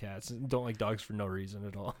like cats and don't like dogs for no reason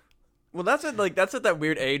at all. Well, that's at that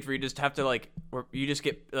weird age where you just have to where you just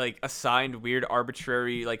get assigned weird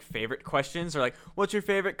arbitrary favorite questions, or what's your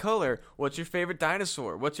favorite color? What's your favorite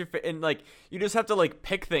dinosaur? What's your and you just have to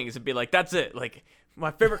pick things and be like, that's it.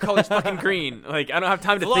 My favorite color's fucking green. I don't have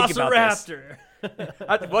time to think about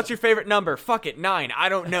this. What's your favorite number? Fuck it, 9. I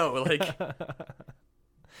don't know.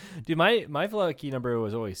 Dude, my lucky number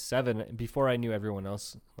was always 7. Before I knew everyone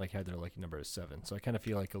else had their lucky number as 7, so I kind of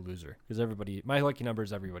feel like a loser because my lucky number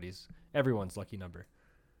is everyone's lucky number.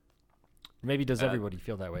 Maybe does everybody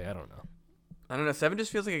feel that way? I don't know. 7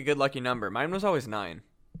 just feels like a good lucky number. Mine was always 9.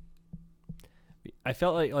 I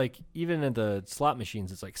felt like even in the slot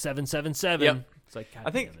machines, it's like 777. Yep. It's like, God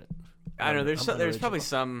I think damn it. I don't know. There's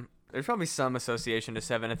probably some association to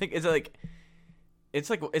 7. I think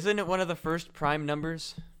isn't it one of the first prime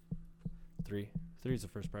numbers? 3 is the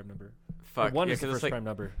first prime number. Fuck. 1 is the first prime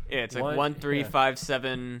number. Yeah, it's 1, 3, 5,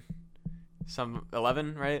 7, some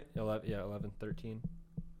 11, right? 11, 13.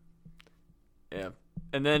 Yeah,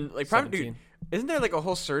 and then prime. Dude, isn't there a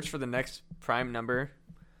whole search for the next prime number?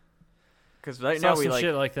 Because now we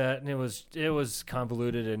shit like that, and it was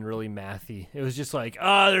convoluted and really mathy. It was just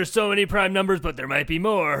there's so many prime numbers, but there might be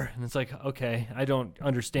more. And it's like, okay, I don't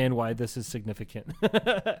understand why this is significant.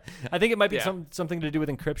 I think it might be something to do with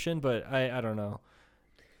encryption, but I don't know.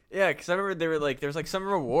 Yeah, because I remember they were there's some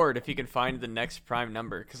reward if you can find the next prime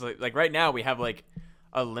number. Because right now we have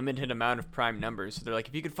a limited amount of prime numbers. So they're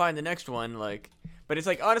if you could find the next one, but it's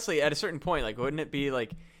honestly at a certain point, wouldn't it be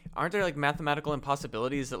aren't there mathematical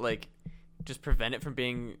impossibilities that just prevent it from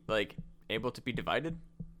being able to be divided?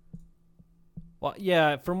 Well,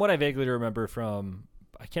 yeah, from what I vaguely remember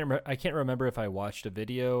I can't remember if I watched a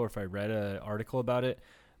video or if I read an article about it,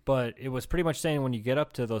 but it was pretty much saying when you get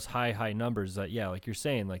up to those high numbers that like you're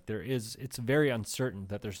saying it's very uncertain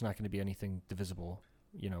that there's not going to be anything divisible,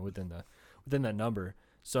 within that number.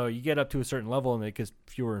 So you get up to a certain level and it gets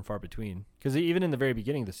fewer and far between. Because even in the very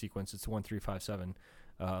beginning of the sequence, it's 1, 3, 5, 7.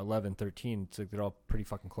 11, 13, it's they're all pretty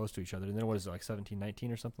fucking close to each other. And then what is it, 17,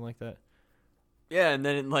 19 or something like that? Yeah, and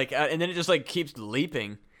then it just keeps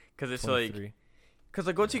leaping because it's 23.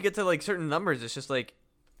 Because once you get to certain numbers, it's just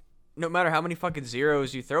no matter how many fucking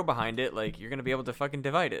zeros you throw behind it, you're gonna be able to fucking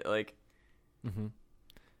divide it. Mm-hmm.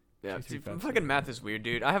 Yeah, fucking math is weird,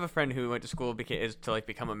 dude. I have a friend who went to school to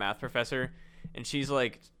become a math professor, and she's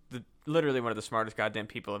literally one of the smartest goddamn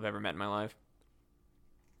people I've ever met in my life.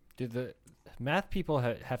 Dude, the math people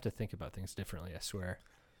have to think about things differently, I swear.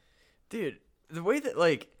 Dude, the way that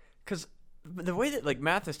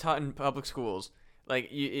math is taught in public schools,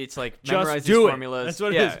 it's memorize these formulas. That's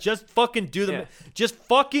what it is. Just fucking do them. Yeah. Just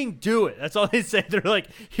fucking do it. That's all they say. They're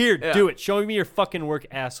here, do it. Show me your fucking work,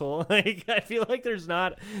 asshole. I feel like there's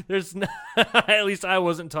not at least I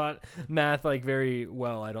wasn't taught math very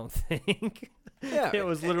well, I don't think. Yeah, it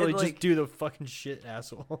was literally just do the fucking shit,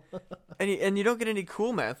 asshole. and you don't get any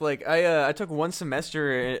cool math. I took one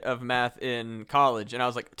semester of math in college, and I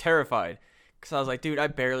was terrified because I was dude, I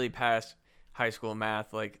barely passed high school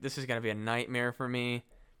math. This is gonna be a nightmare for me.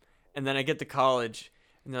 And then I get to college,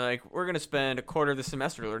 and they're we're gonna spend a quarter of the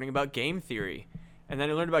semester learning about game theory. And then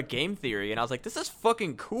I learned about game theory, and I was this is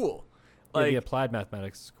fucking cool. The applied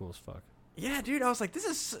mathematics is cool as fuck. Yeah, dude, I was this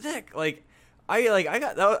is sick. I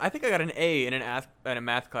think I got an A in a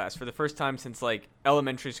math class for the first time since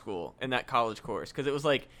elementary school in that college course, because it was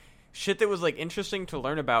shit that was interesting to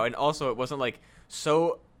learn about, and also it wasn't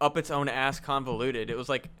so up its own ass convoluted. It was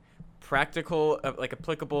practical,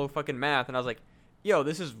 applicable fucking math, and I was yo,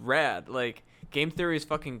 this is rad. Game theory is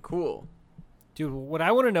fucking cool. Dude, what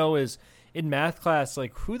I want to know is in math class,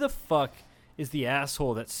 who the fuck is the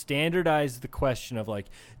asshole that standardized the question of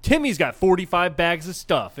Timmy's got 45 bags of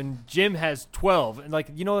stuff and Jim has 12, and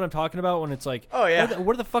you know what I'm talking about when it's oh yeah,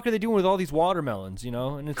 what the fuck are they doing with all these watermelons,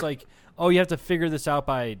 and it's oh, you have to figure this out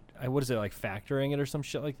by what is it, factoring it or some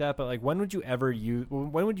shit like that. But when would you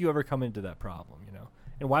ever come into that problem,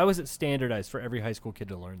 and why was it standardized for every high school kid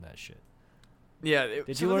to learn that shit? Yeah,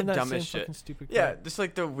 did you learn that dumbest same shit? Fucking stupid crap? Yeah,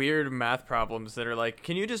 just the weird math problems that are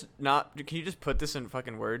can you just put this in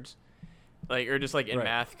fucking words? Or just in right.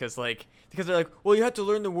 math, because they're well, you have to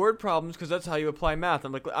learn the word problems because that's how you apply math.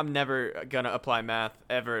 I'm I'm never gonna apply math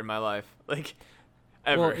ever in my life,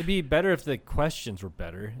 ever. Well, it'd be better if the questions were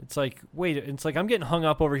better. It's wait, it's I'm getting hung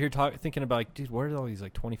up over here thinking about dude, where did all these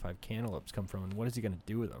 25 cantaloupes come from, and what is he gonna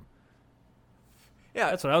do with them? Yeah,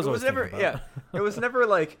 That's what I was it always never. thinking about. Yeah, it was never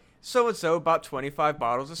like so and so bought 25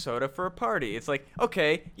 bottles of soda for a party. It's like,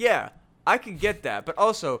 okay, yeah, I can get that, but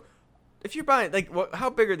also, if you're buying like, how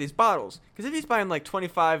big are these bottles? Because if he's buying like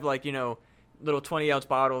 25, like little 20-ounce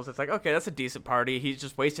bottles, it's like, okay, that's a decent party. He's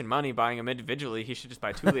just wasting money buying them individually. He should just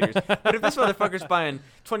buy 2 liters. But if this motherfucker's buying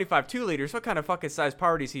 25 2 liters, what kind of fucking size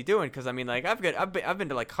party is he doing? Because I mean, like, I've been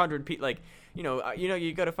to like 100 people, like,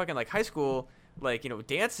 you go to fucking like high school, like,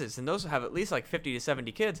 dances, and those have at least like 50 to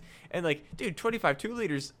 70 kids, and like, dude, 25 2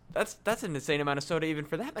 liters, that's an insane amount of soda even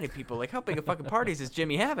for that many people. Like, how big of fucking parties is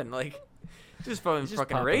Jimmy having? Like, just fucking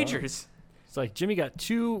ragers. It's like Jimmy got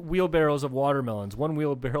 2 wheelbarrows of watermelons. One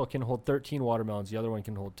wheelbarrow can hold 13 watermelons. The other one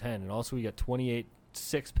can hold 10. And also we got 28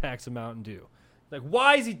 6-packs of Mountain Dew. Like,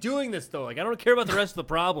 why is he doing this though? Like, I don't care about the rest of the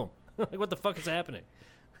problem. Like, what the fuck is happening?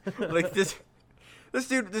 Like this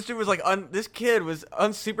dude was like, this kid was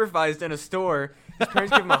unsupervised in a store. His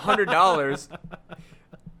parents gave him $100.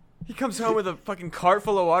 He comes home with a fucking cart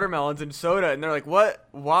full of watermelons and soda, and they're like, "What?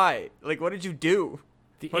 Why? Like, what did you do?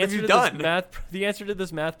 What have you done?" The answer to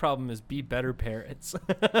this math problem is be better parents.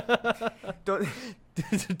 Don't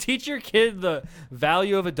teach your kid the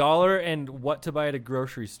value of $1 and what to buy at a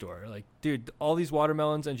grocery store. Like, dude, all these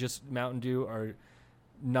watermelons and just Mountain Dew are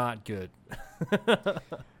not good.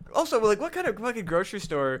 Also, like, what kind of fucking grocery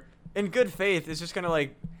store, in good faith, is just gonna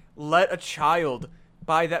like let a child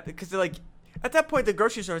buy that? Because they're like, at that point, the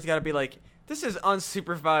grocery store's got to be like, this is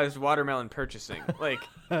unsupervised watermelon purchasing. Like,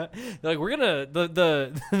 like, we're gonna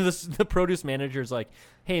the produce manager's like,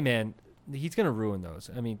 hey man, he's gonna ruin those.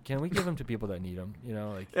 I mean, can we give them to people that need them?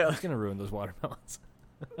 He's gonna ruin those watermelons.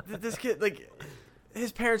 This kid, like,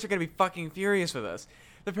 his parents are gonna be fucking furious with us.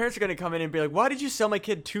 The parents are gonna come in and be like, why did you sell my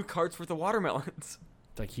kid 2 carts worth of watermelons?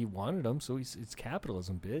 It's like, he wanted them, so it's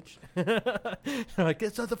capitalism, bitch. Like,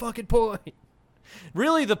 that's not the fucking point.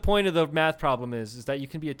 Really, the point of the math problem is that you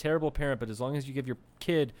can be a terrible parent, but as long as you give your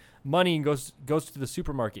kid money and goes to the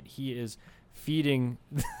supermarket, he is feeding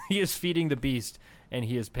the beast, and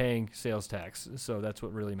he is paying sales tax. So that's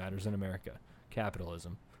what really matters in America.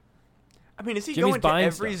 Capitalism. I mean, is he Jimmy's going to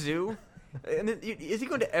every stuff. zoo? And is he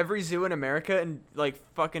going to every zoo in America and like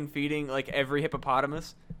fucking feeding like every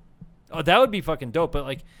hippopotamus? Oh, that would be fucking dope, but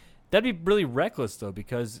like, that'd be really reckless though,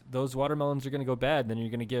 because those watermelons are gonna go bad. Then you're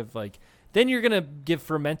gonna give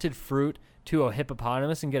fermented fruit to a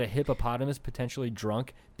hippopotamus and get a hippopotamus potentially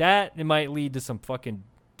drunk. It might lead to some fucking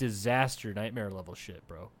disaster, nightmare level shit,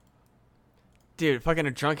 bro. Dude, fucking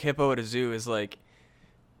a drunk hippo at a zoo is like,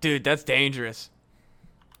 dude, that's dangerous.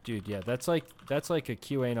 Dude, yeah, that's like a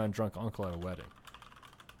QAnon drunk uncle at a wedding.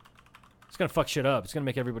 It's gonna fuck shit up. It's gonna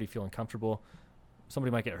make everybody feel uncomfortable.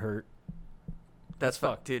 Somebody might get hurt. That's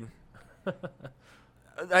fucked, dude.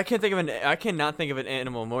 I cannot think of an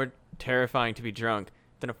animal more terrifying to be drunk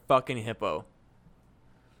than a fucking hippo.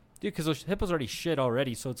 Dude, because those hippos already shit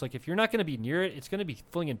already, so it's like, if you're not going to be near it, it's going to be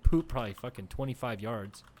flinging poop probably fucking 25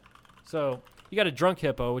 yards. So you got a drunk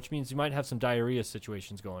hippo, which means you might have some diarrhea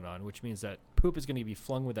situations going on, which means that poop is going to be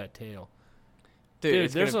flung with that tail.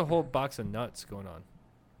 Dude, there's a whole box of nuts going on.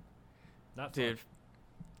 Not fun. Dude,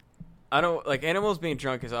 I don't like animals being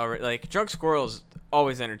drunk is already like drunk squirrels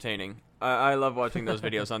always entertaining. I love watching those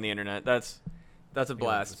videos on the internet. That's a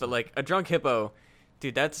blast. But like a drunk hippo,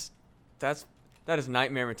 dude, that is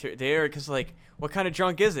nightmare material. Because like, what kind of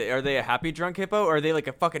drunk is it? Are they a happy drunk hippo, or are they like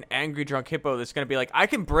a fucking angry drunk hippo that's gonna be like, I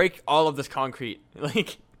can break all of this concrete?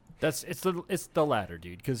 Like, it's the latter,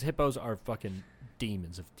 dude. Because hippos are fucking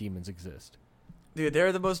demons if demons exist. Dude,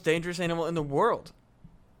 they're the most dangerous animal in the world.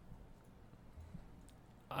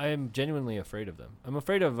 I am genuinely afraid of them. I'm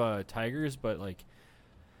afraid of tigers, but like,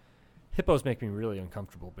 hippos make me really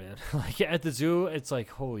uncomfortable, man. Like, at the zoo, it's like,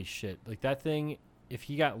 holy shit. Like, that thing, if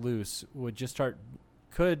he got loose, would just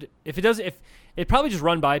if it probably just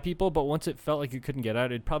run by people, but once it felt like it couldn't get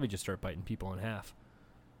out, it'd probably just start biting people in half.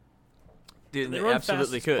 Dude, they they run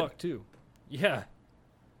absolutely fast as could. fuck too. Yeah.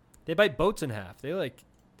 They bite boats in half. They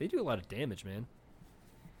do a lot of damage, man.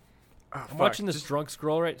 Oh, I'm watching this drunk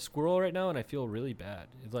squirrel right now, and I feel really bad.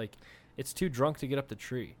 It's like, it's too drunk to get up the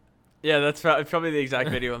tree. Yeah, that's probably the exact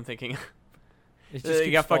video I'm thinking. It just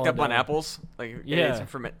You got fucked up falling on down. apples. Like, Yeah.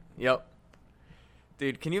 Yep.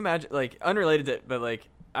 Dude, can you imagine? Like, unrelated to, but like,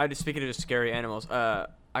 speaking of just scary animals.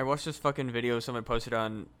 I watched this fucking video someone posted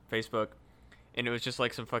on Facebook, and it was just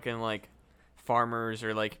like some fucking like farmers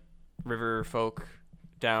or like river folk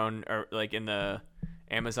down or like in the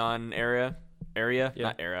Amazon area, Yeah.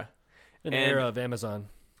 not era. In the era of Amazon.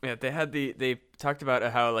 Yeah, they talked about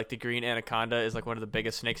how like the green anaconda is like one of the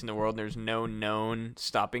biggest snakes in the world, and there's no known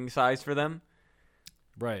stopping size for them.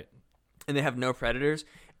 Right. And they have no predators.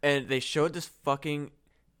 And they showed this fucking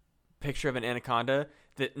picture of an anaconda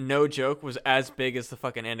that, no joke, was as big as the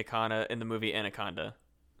fucking anaconda in the movie Anaconda.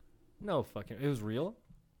 No fucking. It was real.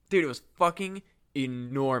 Dude, it was fucking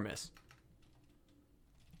enormous.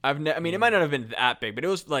 I mean, it might not have been that big, but it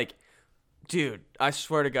was like, dude, I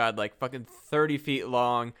swear to God, like fucking 30 feet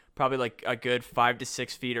long, probably like a good 5 to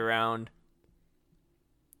 6 feet around.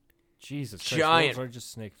 Jesus Christ. Giant. World's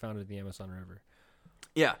largest snake found in the Amazon River.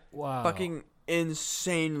 Yeah. Wow. Fucking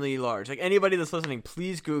insanely large. Like, anybody that's listening,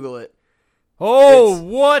 please Google it. Oh,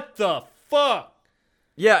 what the fuck?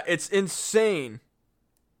 Yeah, it's insane.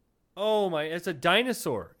 Oh my, it's a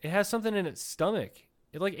dinosaur. It has something in its stomach.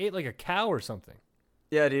 It like ate like a cow or something.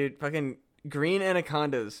 Yeah, dude, fucking green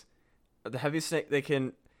anacondas. The heaviest snake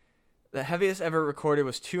the heaviest ever recorded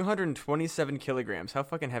was 227 kilograms. How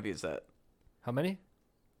fucking heavy is that? How many?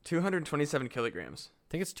 227 kilograms.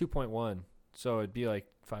 I think it's 2.1. So it'd be like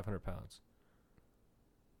 500 pounds.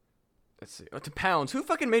 Let's see. Oh, to pounds. Who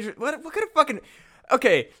fucking measures? What kind of fucking?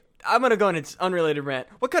 Okay, I'm gonna go on its unrelated rant.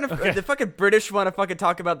 What kind of the fucking British want to fucking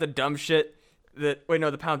talk about the dumb shit that? Wait,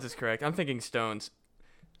 no, the pounds is correct. I'm thinking stones.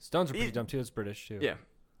 Stones are pretty dumb too. It's British too.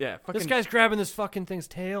 Yeah. Fucking, this guy's grabbing this fucking thing's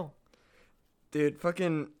tail. Dude,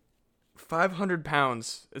 fucking 500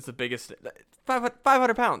 pounds is the biggest.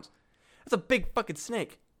 500 pounds. That's a big fucking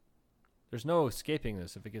snake. There's no escaping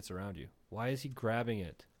this if it gets around you. Why is he grabbing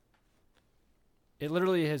it? It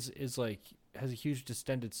literally has a huge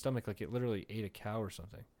distended stomach, like it literally ate a cow or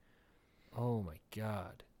something. Oh my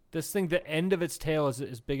god. This thing, the end of its tail is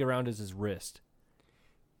as big around as his wrist.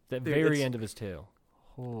 The very end of his tail.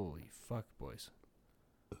 Holy fuck, boys.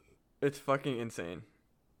 It's fucking insane.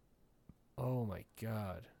 Oh my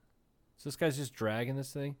god. So this guy's just dragging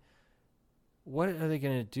this thing? What are they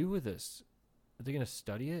going to do with this? Are they going to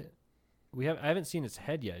study it? I haven't seen its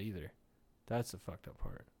head yet either. That's the fucked up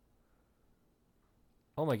part.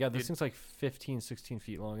 Oh my god, this thing's like 15, 16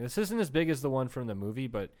 feet long. This isn't as big as the one from the movie,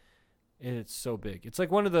 but it's so big. It's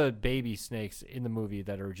like one of the baby snakes in the movie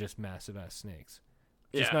that are just massive ass snakes.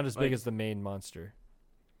 Just not as big as the main monster.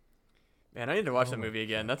 Man, I need to watch that movie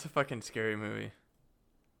again. That's a fucking scary movie.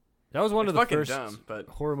 That was one of the first dumb, but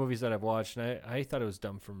horror movies that I've watched, and I thought it was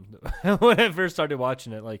dumb from when I first started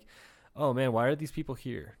watching it. Like, oh man, why are these people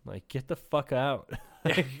here? Like, get the fuck out.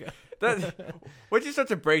 Once you start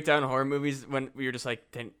to break down horror movies, when you're just like,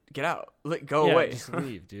 then get out, go away, just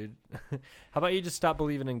leave, dude. How about you just stop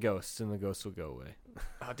believing in ghosts, and the ghosts will go away?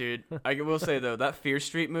 Oh, dude, I will say though, that Fear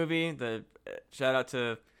Street movie, shout out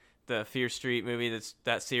to the Fear Street movie,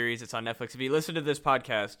 that series. It's on Netflix. If you listen to this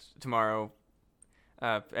podcast tomorrow,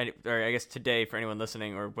 or I guess today for anyone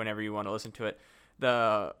listening, or whenever you want to listen to it,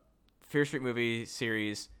 the Fear Street movie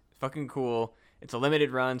series, fucking cool. It's a limited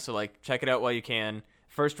run, so like check it out while you can.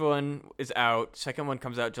 First one is out. Second one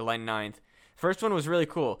comes out July 9th. First one was really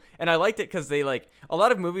cool, and I liked it because they a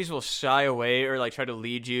lot of movies will shy away or like try to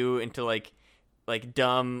lead you into like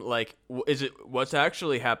dumb is it what's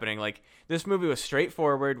actually happening. Like, this movie was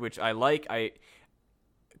straightforward, which I like.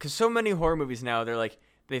 Because so many horror movies now,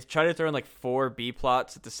 they try to throw in like 4 B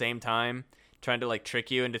plots at the same time, trying to like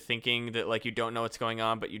trick you into thinking that like you don't know what's going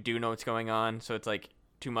on, but you do know what's going on. So it's like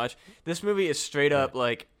too much. This movie is straight up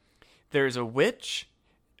like, there's a witch.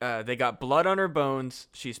 They got blood on her bones.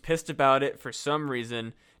 She's pissed about it for some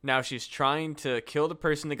reason. Now she's trying to kill the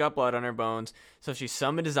person that got blood on her bones. So she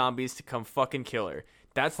summoned zombies to come fucking kill her.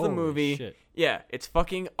 That's the movie. Shit. Yeah, it's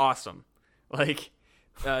fucking awesome. Like,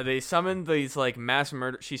 they summon these like mass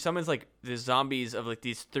murder. She summons like the zombies of like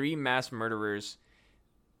these 3 mass murderers,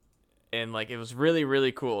 and like it was really,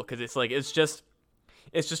 really cool because it's just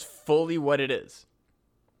fully what it is.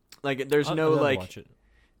 Like, there's no like. Watch it.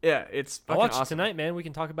 Yeah, it's fucking I'll watch awesome. it tonight, man. We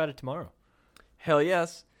can talk about it tomorrow. Hell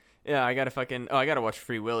yes. Yeah, I gotta watch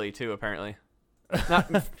Free Willy too, apparently.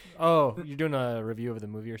 Oh, you're doing a review of the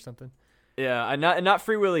movie or something? Yeah, not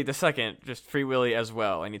Free Willy the second, just Free Willy as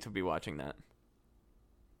well. I need to be watching that.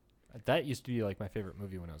 That used to be like my favorite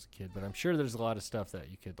movie when I was a kid, but I'm sure there's a lot of stuff that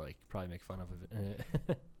you could like probably make fun of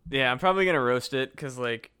it. Yeah, I'm probably gonna roast it because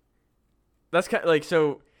like that's kind of like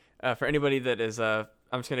so. For anybody that is, I'm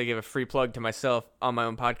just gonna give a free plug to myself on my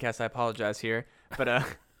own podcast. I apologize here, but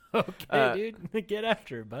okay, dude, get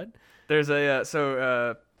after it, bud. There's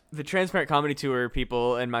the Transparent Comedy Tour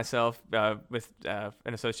people and myself, with an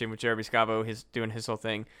associate with Jeremy Scavo, he's doing his whole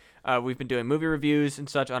thing. We've been doing movie reviews and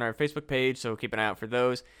such on our Facebook page, so keep an eye out for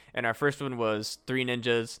those. And our first one was Three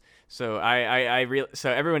Ninjas. So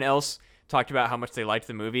so everyone else talked about how much they liked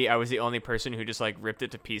the movie. I was the only person who just like ripped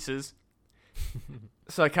it to pieces.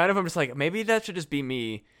 So I'm just like, maybe that should just be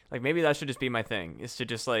me. Like, maybe that should just be my thing, is to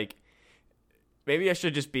just like, maybe I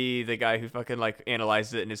should just be the guy who fucking like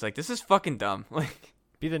analyzes it and is like, this is fucking dumb. Like,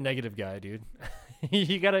 be the negative guy, dude.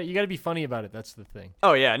 You gotta be funny about it. That's the thing.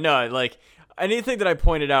 Oh yeah, no, like anything that I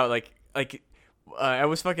pointed out, I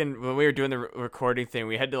was fucking when we were doing the recording thing,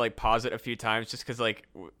 we had to like pause it a few times just because like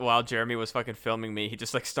while Jeremy was fucking filming me, he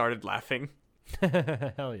just like started laughing.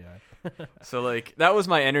 Hell yeah. So like that was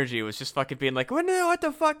my energy, was just fucking being like, well, no, what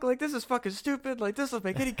the fuck, like this is fucking stupid, like this doesn't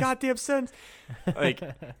make any goddamn sense, like.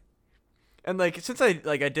 And like since I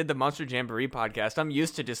did the Monster Jamboree podcast, I'm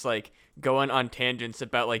used to just like going on tangents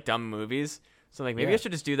about like dumb movies. So like maybe I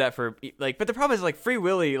should just do that for like. But the problem is like Free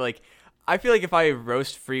Willy. Like I feel like if I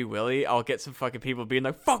roast Free Willy, I'll get some fucking people being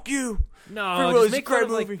like, "Fuck you." No, Free just Willy's make a great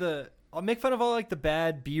fun of movie. I'll make fun of all like the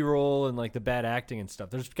bad B-roll and like the bad acting and stuff.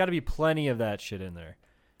 There's got to be plenty of that shit in there.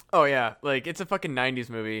 Oh yeah, like it's a fucking '90s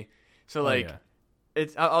movie. So like,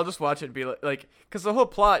 it's I'll just watch it and be like, because the whole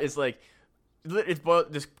plot is like.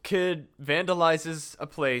 This kid vandalizes a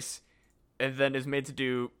place and then is made to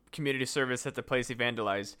do community service at the place he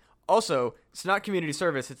vandalized. Also, it's not community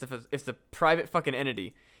service, it's the private fucking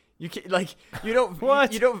entity. You can you don't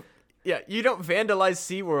What? you don't vandalize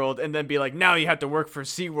SeaWorld and then be like, now you have to work for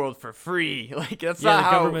SeaWorld for free. Like that's not the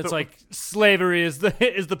how government's like slavery is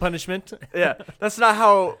the punishment. Yeah, that's not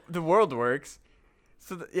how the world works.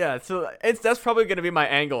 So that's probably going to be my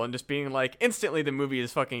angle, and just being like instantly the movie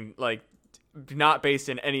is fucking like not based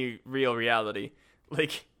in any real reality.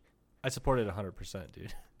 Like I support it 100%,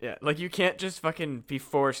 dude. yeah, like you can't just fucking be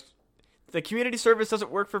forced. The community service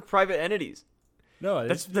doesn't work for private entities. No,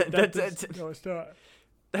 that's no, it's not.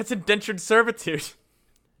 That's indentured servitude.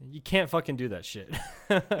 You can't fucking do that shit.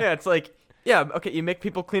 Yeah, it's like, yeah, okay, you make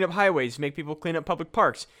people clean up highways, you make people clean up public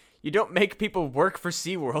parks. You don't make people work for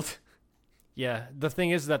SeaWorld. Yeah, the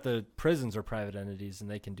thing is that the prisons are private entities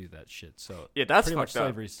and they can do that shit. So yeah, that's pretty much fucked up.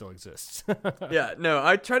 slavery still exists. Yeah, no,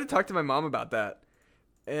 I tried to talk to my mom about that,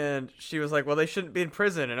 and she was like, "Well, they shouldn't be in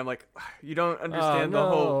prison," and I'm like, "You don't understand the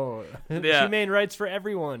whole." Yeah. Humane rights for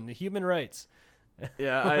everyone. Human rights.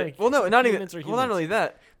 Yeah, Like, not humans are only humans.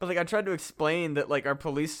 that, but like I tried to explain that like our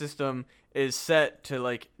police system is set to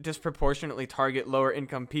like disproportionately target lower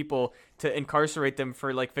income people to incarcerate them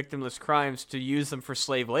for like victimless crimes to use them for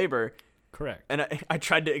slave labor. Correct. And I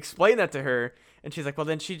tried to explain that to her, and she's like, "Well,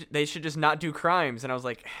 then they should just not do crimes." And I was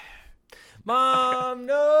like, Mom,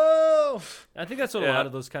 no. I think that's what a Yeah. lot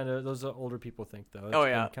of those older people think, though. It's "Oh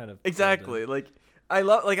been yeah, kind of exactly." Like I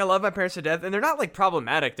love my parents to death, and they're not like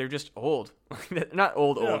problematic. They're just old. They're not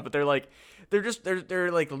old, Yeah. but they're like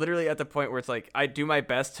they're like literally at the point where it's like I do my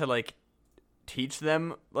best to like teach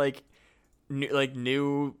them like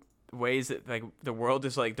new ways that like the world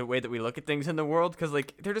is like the way that we look at things in the world, because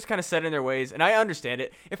like they're just kind of set in their ways, and I understand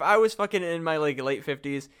it. If I was fucking in my like late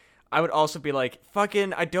 50s, I would also be like,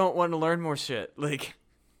 fucking I don't want to learn more shit. Like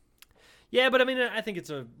Yeah, but I mean, I think it's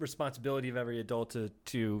a responsibility of every adult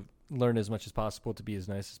to learn as much as possible, to be as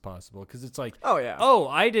nice as possible, because it's like, oh yeah, oh,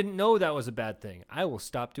 I didn't know that was a bad thing. I will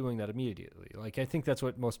stop doing that immediately. Like, I think that's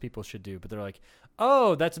what most people should do, but they're like,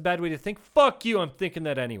 oh, that's a bad way to think. Fuck you, I'm thinking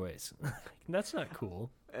that anyways. That's not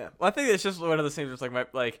cool. yeah. Well, I think it's just one of those things where it's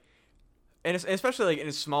like and especially like in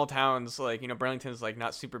small towns, like, you know, Burlington's like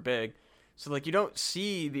not super big, so like you don't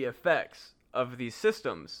see the effects of these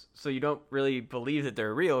systems, so you don't really believe that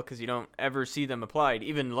they're real because you don't ever see them applied,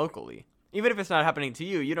 even locally. Even if it's not happening to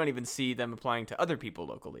you, you don't even see them applying to other people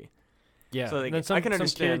locally. Yeah, So, like, and then some I can kid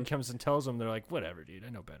understand. comes and tells them, they're like, whatever, dude, I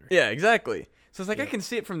know better. Yeah, exactly. So it's like Yeah. I can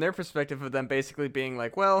see it from their perspective of them basically being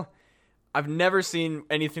like, well, I've never seen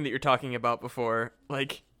anything that you're talking about before,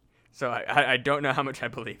 like, so I don't know how much I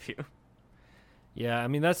believe you. Yeah, I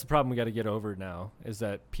mean, that's the problem we got to get over now, is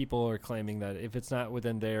that people are claiming that if it's not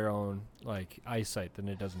within their own, like, eyesight, then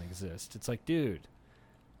it doesn't exist. It's like, dude,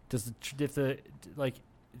 those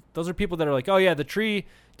are people that are like, oh yeah, the tree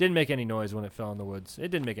didn't make any noise when it fell in the woods. It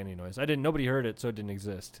didn't make any noise. Nobody heard it, so it didn't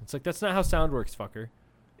exist. It's like, that's not how sound works, fucker.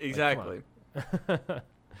 Exactly.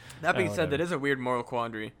 That being said, whatever. that is a weird moral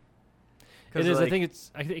quandary. It is. Like, I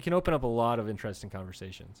think it can open up a lot of interesting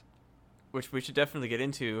conversations. which we should definitely get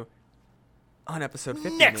into on episode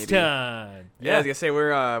 50 Next maybe. time. Yeah, I was gonna say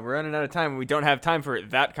we're running out of time. We don't have time for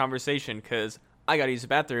that conversation because I gotta use the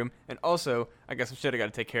bathroom, and also I got some shit I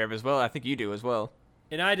gotta take care of as well. I think you do as well.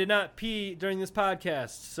 And I did not pee during this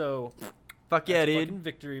podcast, so Fuck yeah, that's dude. fucking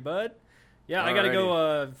victory, bud. Yeah, I gotta go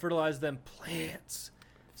Alrighty. fertilize them plants.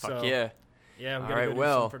 Fuck So, yeah. Yeah, we All gotta right, go do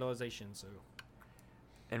well. some fertilization. So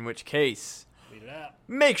In which case, lead it out.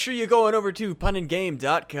 make sure you go on over to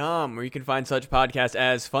punandgame.com, where you can find such podcasts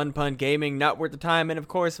as Fun Pun Gaming, Not Worth the Time, and of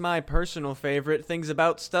course my personal favorite, Things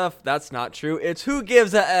About Stuff. That's not true. It's Who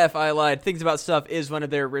Gives a F. I lied. Things About Stuff is one of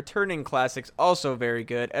their returning classics, also very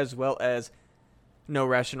good, as well as No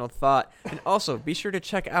Rational Thought. And also, be sure to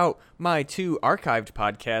check out my 2 archived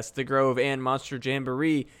podcasts, The Grove and Monster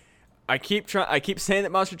Jamboree. I keep saying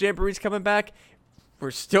that Monster Jamboree's coming back.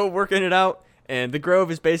 We're still working it out. And The Grove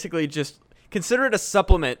is basically just, consider it a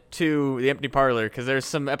supplement to The Empty Parlor, because there's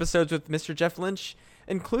some episodes with Mr. Jeff Lynch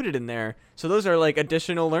included in there. So those are like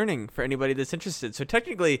additional learning for anybody that's interested. So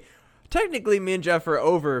technically me and Jeff are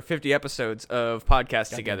over 50 episodes of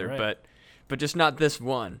podcasts together, right. but just not this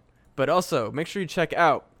one. But also, make sure you check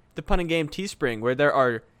out the Pun and Game Teespring, where there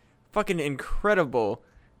are fucking incredible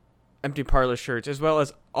Empty Parlor shirts, as well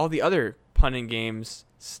as all the other Pun and Games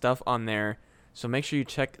stuff on there. So make sure you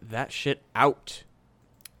check that shit out.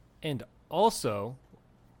 And also,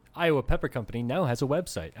 Iowa Pepper Company now has a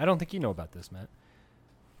website. I don't think you know about this, Matt.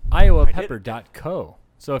 iowapepper.co.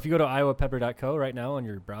 So if you go to iowapepper.co right now on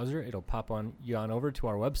your browser, it'll pop you on over to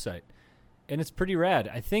our website. And it's pretty rad.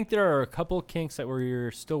 I think there are a couple kinks that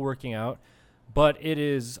we're still working out, but it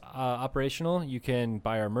is operational. You can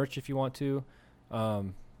buy our merch if you want to.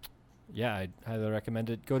 Yeah, I'd highly recommend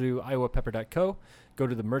it. Go to iowapepper.co. Go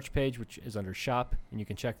to the merch page, which is under shop, and you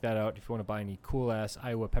can check that out if you want to buy any cool-ass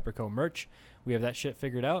Iowa Pepper Co. merch. We have that shit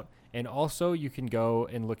figured out. And also, you can go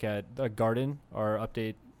and look at the garden, our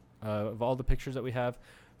update of all the pictures that we have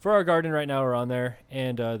for our garden right now are on there.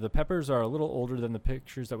 And the peppers are a little older than the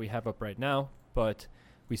pictures that we have up right now, but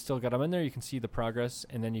we still got them in there. You can see the progress.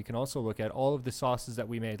 And then you can also look at all of the sauces that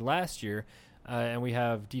we made last year. And we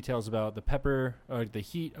have details about the pepper, or the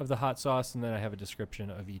heat of the hot sauce, and then I have a description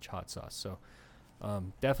of each hot sauce. So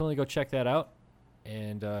definitely go check that out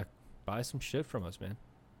and buy some shit from us, man.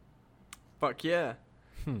 Fuck yeah.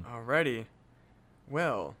 Alrighty.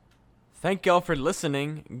 Well, thank y'all for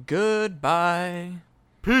listening. Goodbye.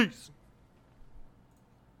 Peace.